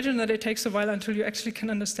can imagine that it takes a while until you actually can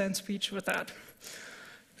understand speech with that.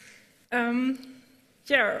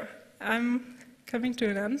 Yeah, I'm coming to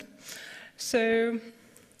an end. So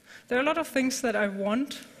there are a lot of things that I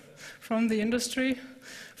want from the industry.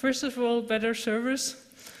 First of all, better service.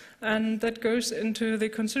 And that goes into the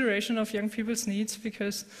consideration of young people's needs,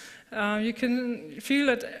 because you can feel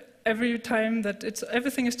that every time that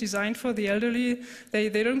everything is designed for the elderly, they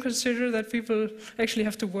don't consider that people actually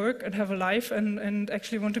have to work and have a life and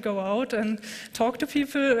actually want to go out and talk to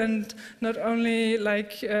people, and not only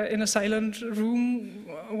like in a silent room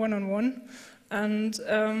one-on-one. And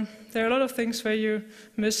there are a lot of things where you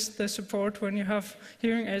miss the support when you have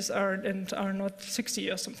hearing aids and are not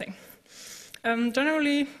 60 or something.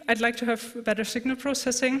 Generally, I'd like to have better signal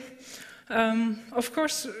processing. Of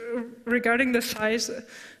course, regarding the size,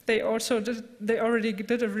 they already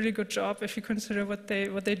did a really good job if you consider what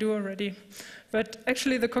they do already. But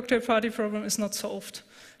actually, the cocktail party problem is not solved.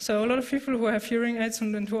 So a lot of people who have hearing aids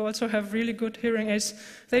and who also have really good hearing aids,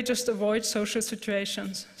 they just avoid social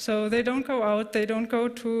situations. So they don't go out, they don't go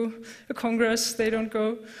to a congress, they don't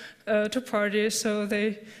go to parties. So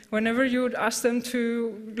whenever you would ask them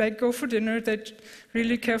to like go for dinner, they'd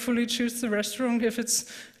really carefully choose the restaurant if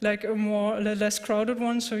it's like a less crowded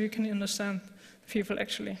one, so you can understand people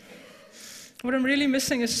actually. What I'm really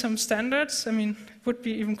missing is some standards. I mean, it would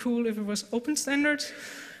be even cool if it was open standards,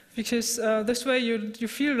 because this way you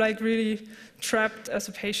feel like really trapped as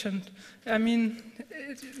a patient. I mean,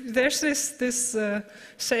 there's this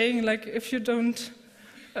saying like, if you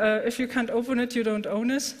can't open it, you don't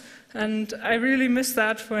own it, and I really miss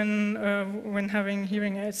that when having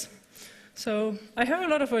hearing aids. So I have a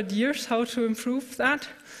lot of ideas how to improve that.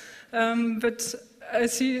 but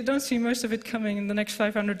don't see most of it coming in the next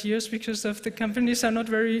 500 years because of the companies are not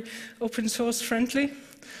very open source friendly.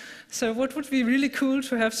 So what would be really cool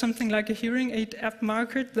to have something like a hearing aid app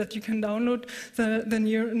market that you can download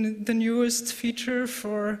the newest feature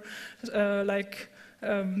for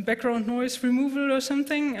background noise removal or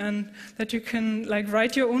something, and that you can like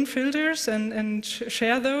write your own filters and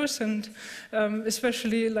share those, and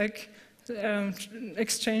especially like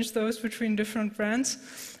exchange those between different brands.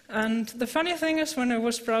 And the funny thing is, when I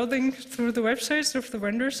was browsing through the websites of the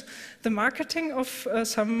vendors, the marketing of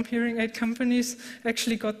some hearing aid companies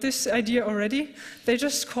actually got this idea already. They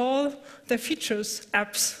just call their features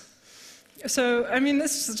apps. So, I mean,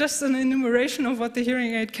 it's just an enumeration of what the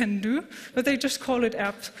hearing aid can do, but they just call it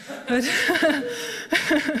apps.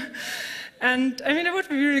 And, I mean, it would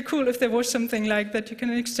be really cool if there was something like that. You can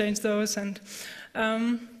exchange those. And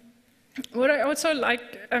what I also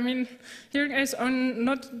like, I mean, hearing aids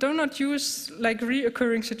do not use like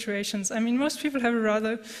reoccurring situations. I mean, most people have a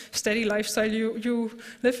rather steady lifestyle. You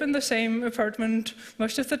live in the same apartment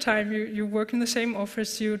most of the time. You work in the same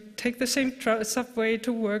office. You take the same subway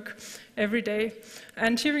to work every day.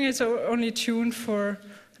 And hearing aids are only tuned for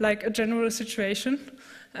like a general situation.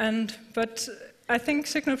 But I think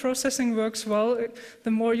signal processing works well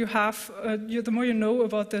the more you have, the more you know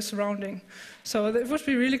about the surrounding. So it would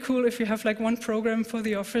be really cool if you have like one program for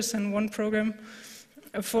the office and one program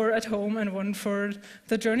for at home and one for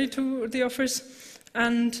the journey to the office.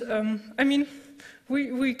 And I mean,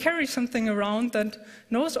 we carry something around that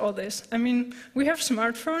knows all this. I mean, we have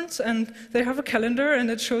smartphones and they have a calendar and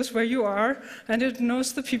it shows where you are and it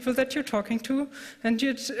knows the people that you're talking to, and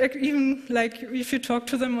even like if you talk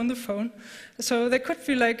to them on the phone. So there could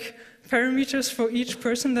be like parameters for each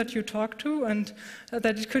person that you talk to, and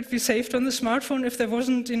that it could be saved on the smartphone if there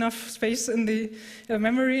wasn't enough space in the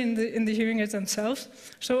memory in the hearing aids themselves.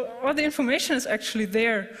 So all the information is actually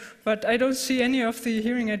there, but I don't see any of the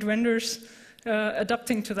hearing aid vendors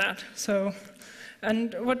adapting to that. So,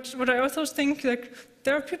 and what I also think, like,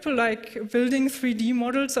 there are people like building 3D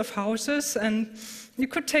models of houses, and you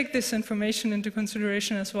could take this information into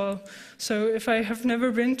consideration as well. So if I have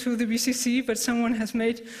never been to the BCC, but someone has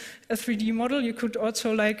made a 3D model, you could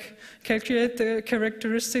also like calculate the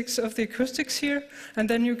characteristics of the acoustics here, and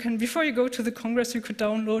then you can, before you go to the Congress, you could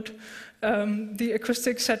download the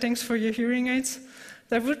acoustic settings for your hearing aids.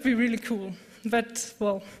 That would be really cool. But,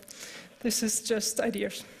 well, this is just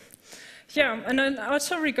ideas. Yeah, and then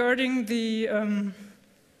also regarding the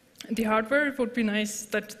hardware, it would be nice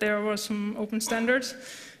that there were some open standards.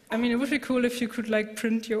 I mean, it would be cool if you could like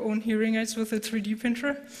print your own hearing aids with a 3D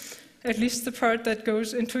printer, at least the part that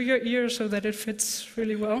goes into your ear so that it fits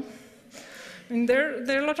really well. I mean, there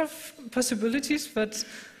are a lot of possibilities, but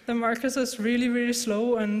the market is really, really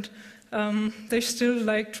slow, and they still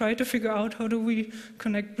like try to figure out how do we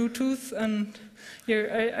connect Bluetooth, and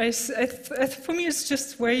yeah, for me it's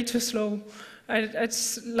just way too slow. I'd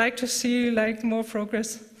like to see like more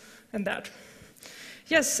progress in that.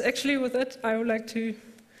 Yes, actually with that I would like to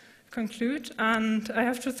conclude, and I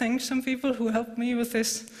have to thank some people who helped me with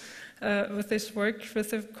this work,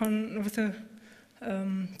 with the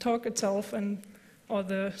talk itself and all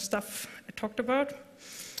the stuff I talked about.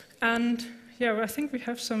 And yeah, I think we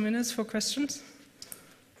have some minutes for questions.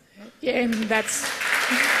 Yeah, that's...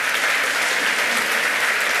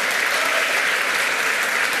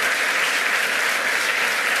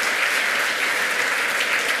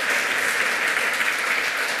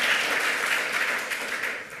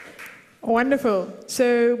 Wonderful.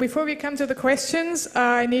 So before we come to the questions,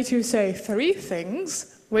 I need to say 3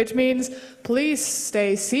 things, which means please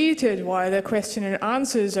stay seated while the question and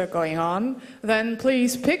answers are going on. Then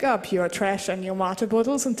please pick up your trash and your water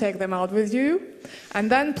bottles and take them out with you. And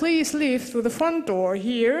then please leave through the front door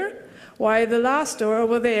here, while the last door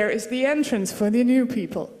over there is the entrance for the new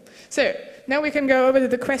people. So now we can go over to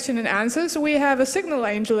the question and answers. We have a signal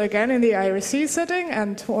angel again in the IRC setting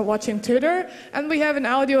and watching Twitter, and we have an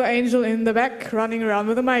audio angel in the back running around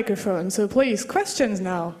with a microphone. So please, questions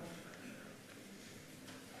now.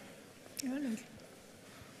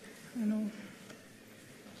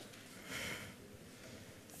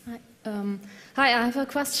 Hi, I have a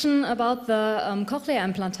question about the cochlear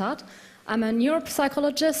implantat. I'm a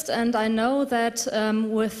neuropsychologist, and I know that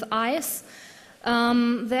with eyes,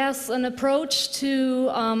 there's an approach to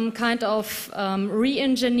kind of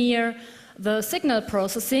re-engineer the signal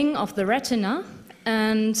processing of the retina,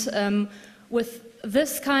 and with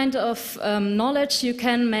this kind of knowledge you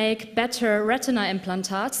can make better retina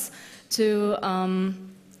implantats to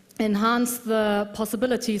enhance the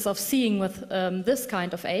possibilities of seeing with this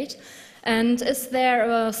kind of aid. And is there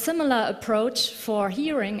a similar approach for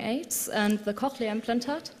hearing aids and the cochlear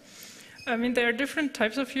implantat? I mean, there are different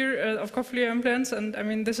types of cochlear implants, and I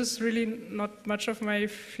mean, this is really not much of my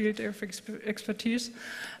field of expertise.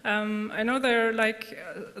 I know there are like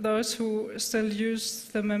those who still use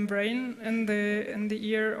the membrane in the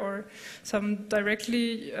ear, or some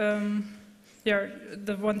directly,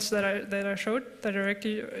 the ones that I showed that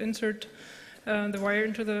directly insert the wire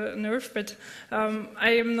into the nerve. But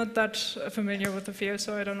I am not that familiar with the field,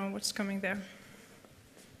 so I don't know what's coming there.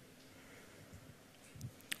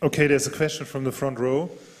 Okay, there's a question from the front row.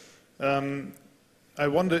 I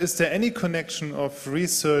wonder, is there any connection of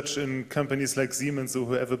research in companies like Siemens or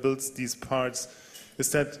whoever builds these parts?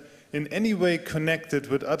 Is that in any way connected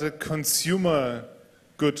with other consumer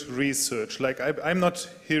good research? Like, I'm not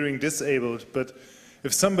hearing disabled, but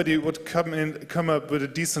if somebody would come up with a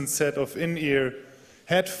decent set of in-ear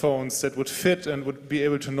headphones that would fit and would be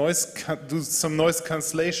able to do some noise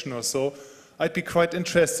cancellation or so, I'd be quite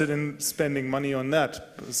interested in spending money on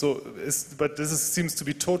that. But this seems to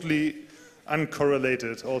be totally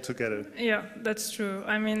uncorrelated altogether. Yeah, that's true.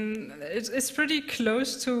 I mean, it's pretty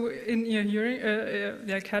close to in-ear hearing,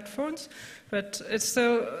 like headphones, but it's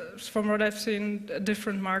still, from what I've seen, a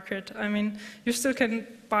different market. I mean, you still can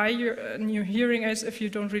buy your new hearing aids if you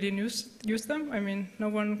don't really use them. I mean, no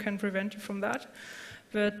one can prevent you from that.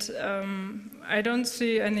 But I don't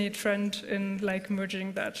see any trend in like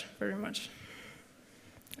merging that very much.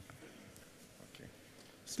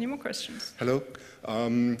 Any more questions? Hello.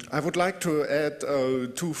 I would like to add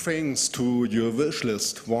two things to your wish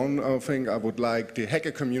list. One thing, I would like the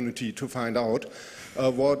hacker community to find out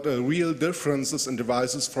what real differences in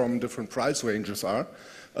devices from different price ranges are.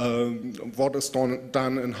 What is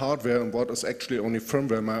done in hardware and what is actually only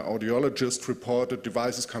firmware. My audiologist reported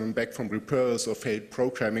devices coming back from repairs or failed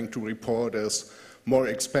programming to report as more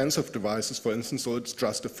expensive devices, for instance, so it's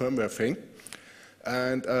just a firmware thing.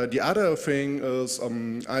 And the other thing is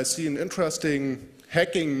I see an interesting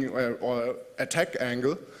hacking or attack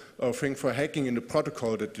angle thing for hacking in the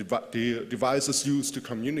protocol that the devices use to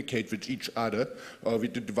communicate with each other, or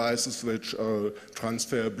with the devices which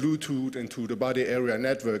transfer Bluetooth into the body area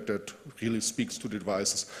network that really speaks to the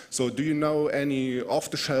devices. So do you know any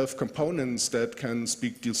off-the-shelf components that can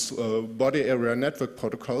speak these body area network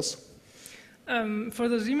protocols? For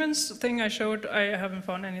the Siemens thing I showed, I haven't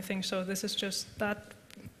found anything, so this is just that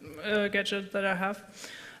gadget that I have.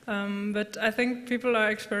 But I think people are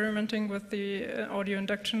experimenting with the audio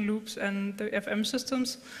induction loops and the FM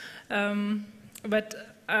systems. But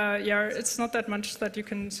yeah, it's not that much that you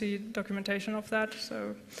can see documentation of that,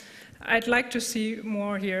 so I'd like to see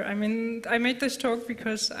more here. I mean, I made this talk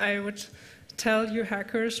because I would tell you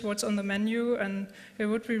hackers what's on the menu, and it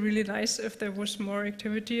would be really nice if there was more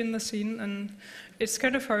activity in the scene, and it's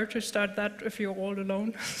kind of hard to start that if you're all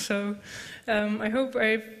alone. So I hope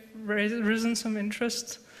I've risen some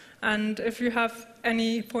interest, and if you have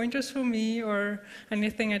any pointers for me or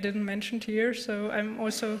anything I didn't mention here, so I'm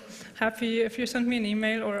also happy if you send me an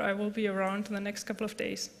email, or I will be around in the next couple of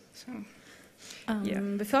days. So, yeah.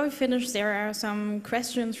 Before we finish, there are some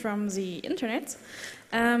questions from the internet.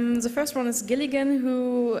 The first one is Gilligan,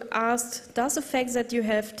 who asked, does the fact that you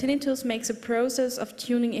have tinnitus make the process of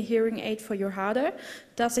tuning a hearing aid for you harder?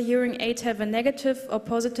 Does a hearing aid have a negative or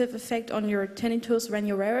positive effect on your tinnitus when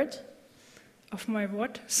you wear it? Of my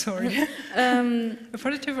what? Sorry. A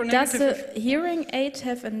positive or negative? Does a hearing aid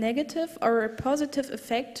have a negative or a positive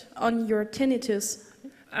effect on your tinnitus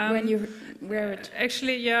when you wear it?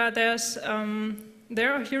 Actually, yeah,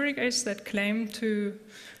 there are hearing aids that claim to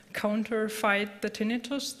counter-fight the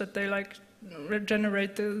tinnitus, that they like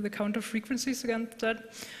regenerate the counter frequencies against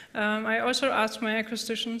that. I also asked my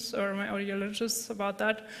acousticians or my audiologists about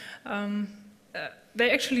that.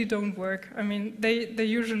 They actually don't work. I mean, they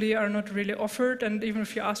usually are not really offered, and even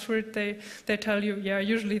if you ask for it, they tell you, yeah,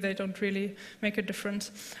 usually they don't really make a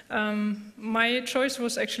difference. My choice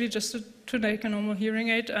was actually just to make a normal hearing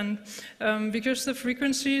aid, and because the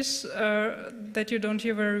frequencies that you don't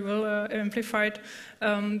hear very well are amplified,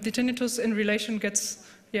 the tinnitus in relation gets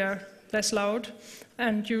less loud,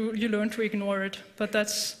 and you learn to ignore it. But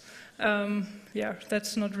that's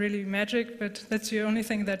that's not really magic, but that's the only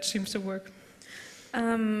thing that seems to work.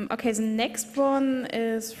 Okay, the next one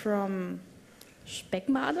is from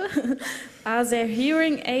Speckmade. Are there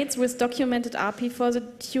hearing aids with documented API for the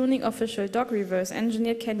tuning official dog reverse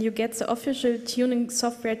engineer? Can you get the official tuning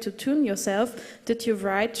software to tune yourself? Did you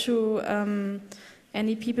write to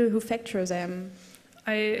any people who factor them?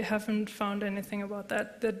 I haven't found anything about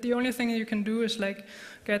that. The only thing you can do is like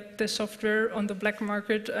get the software on the black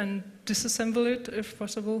market and disassemble it if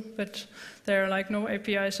possible, but there are like no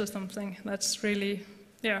APIs or something. That's really,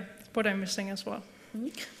 yeah, what I'm missing as well.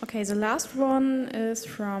 Okay, the last one is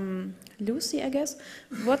from Lucy, I guess.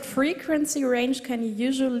 What frequency range can you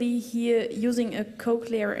usually hear using a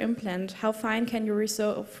cochlear implant? How fine can you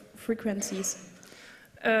resolve frequencies?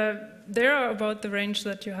 They are about the range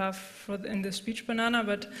that you have in the speech banana,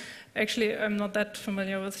 but actually I'm not that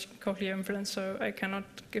familiar with cochlear implants, so I cannot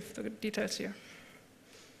give the details here.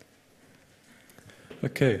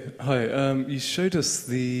 Okay, hi. You showed us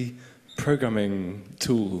the programming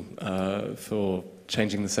tool for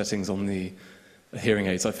changing the settings on the hearing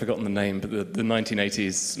aids. I've forgotten the name, but the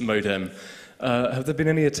 1980s modem. Have there been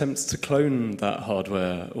any attempts to clone that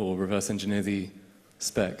hardware or reverse engineer the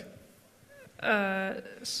spec?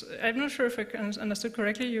 I'm not sure if I understood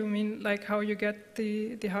correctly. You mean like how you get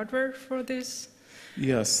the hardware for this?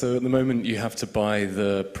 Yeah, so at the moment you have to buy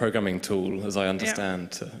the programming tool, as I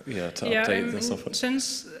understand, to update the software.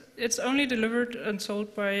 Since it's only delivered and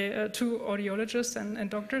sold by two audiologists and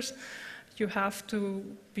doctors, you have to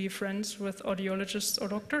be friends with audiologists or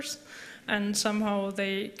doctors, and somehow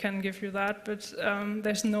they can give you that, but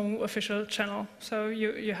there's no official channel, so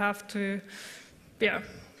you have to,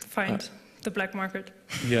 find the black market.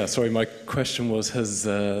 Yeah, sorry, my question was,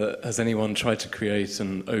 has anyone tried to create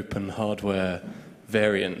an open hardware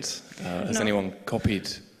variant? Has anyone copied?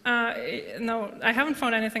 No, I haven't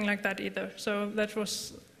found anything like that either. So that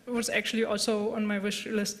was actually also on my wish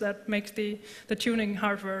list, that makes the tuning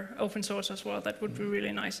hardware open source as well. That would be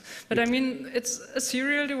really nice. But I mean, it's a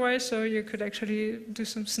serial device, so you could actually do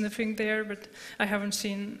some sniffing there, but I haven't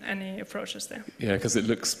seen any approaches there. Yeah, because it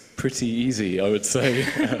looks pretty easy, I would say.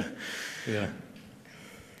 Yeah.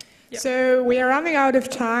 So we are running out of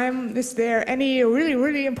time. Is there any really,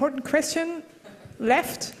 really important question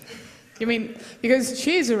left? You mean, because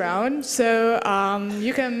she's around, so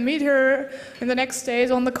you can meet her in the next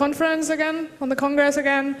days on the conference again, on the Congress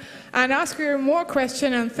again, and ask her more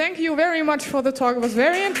questions. And thank you very much for the talk. It was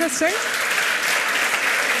very interesting.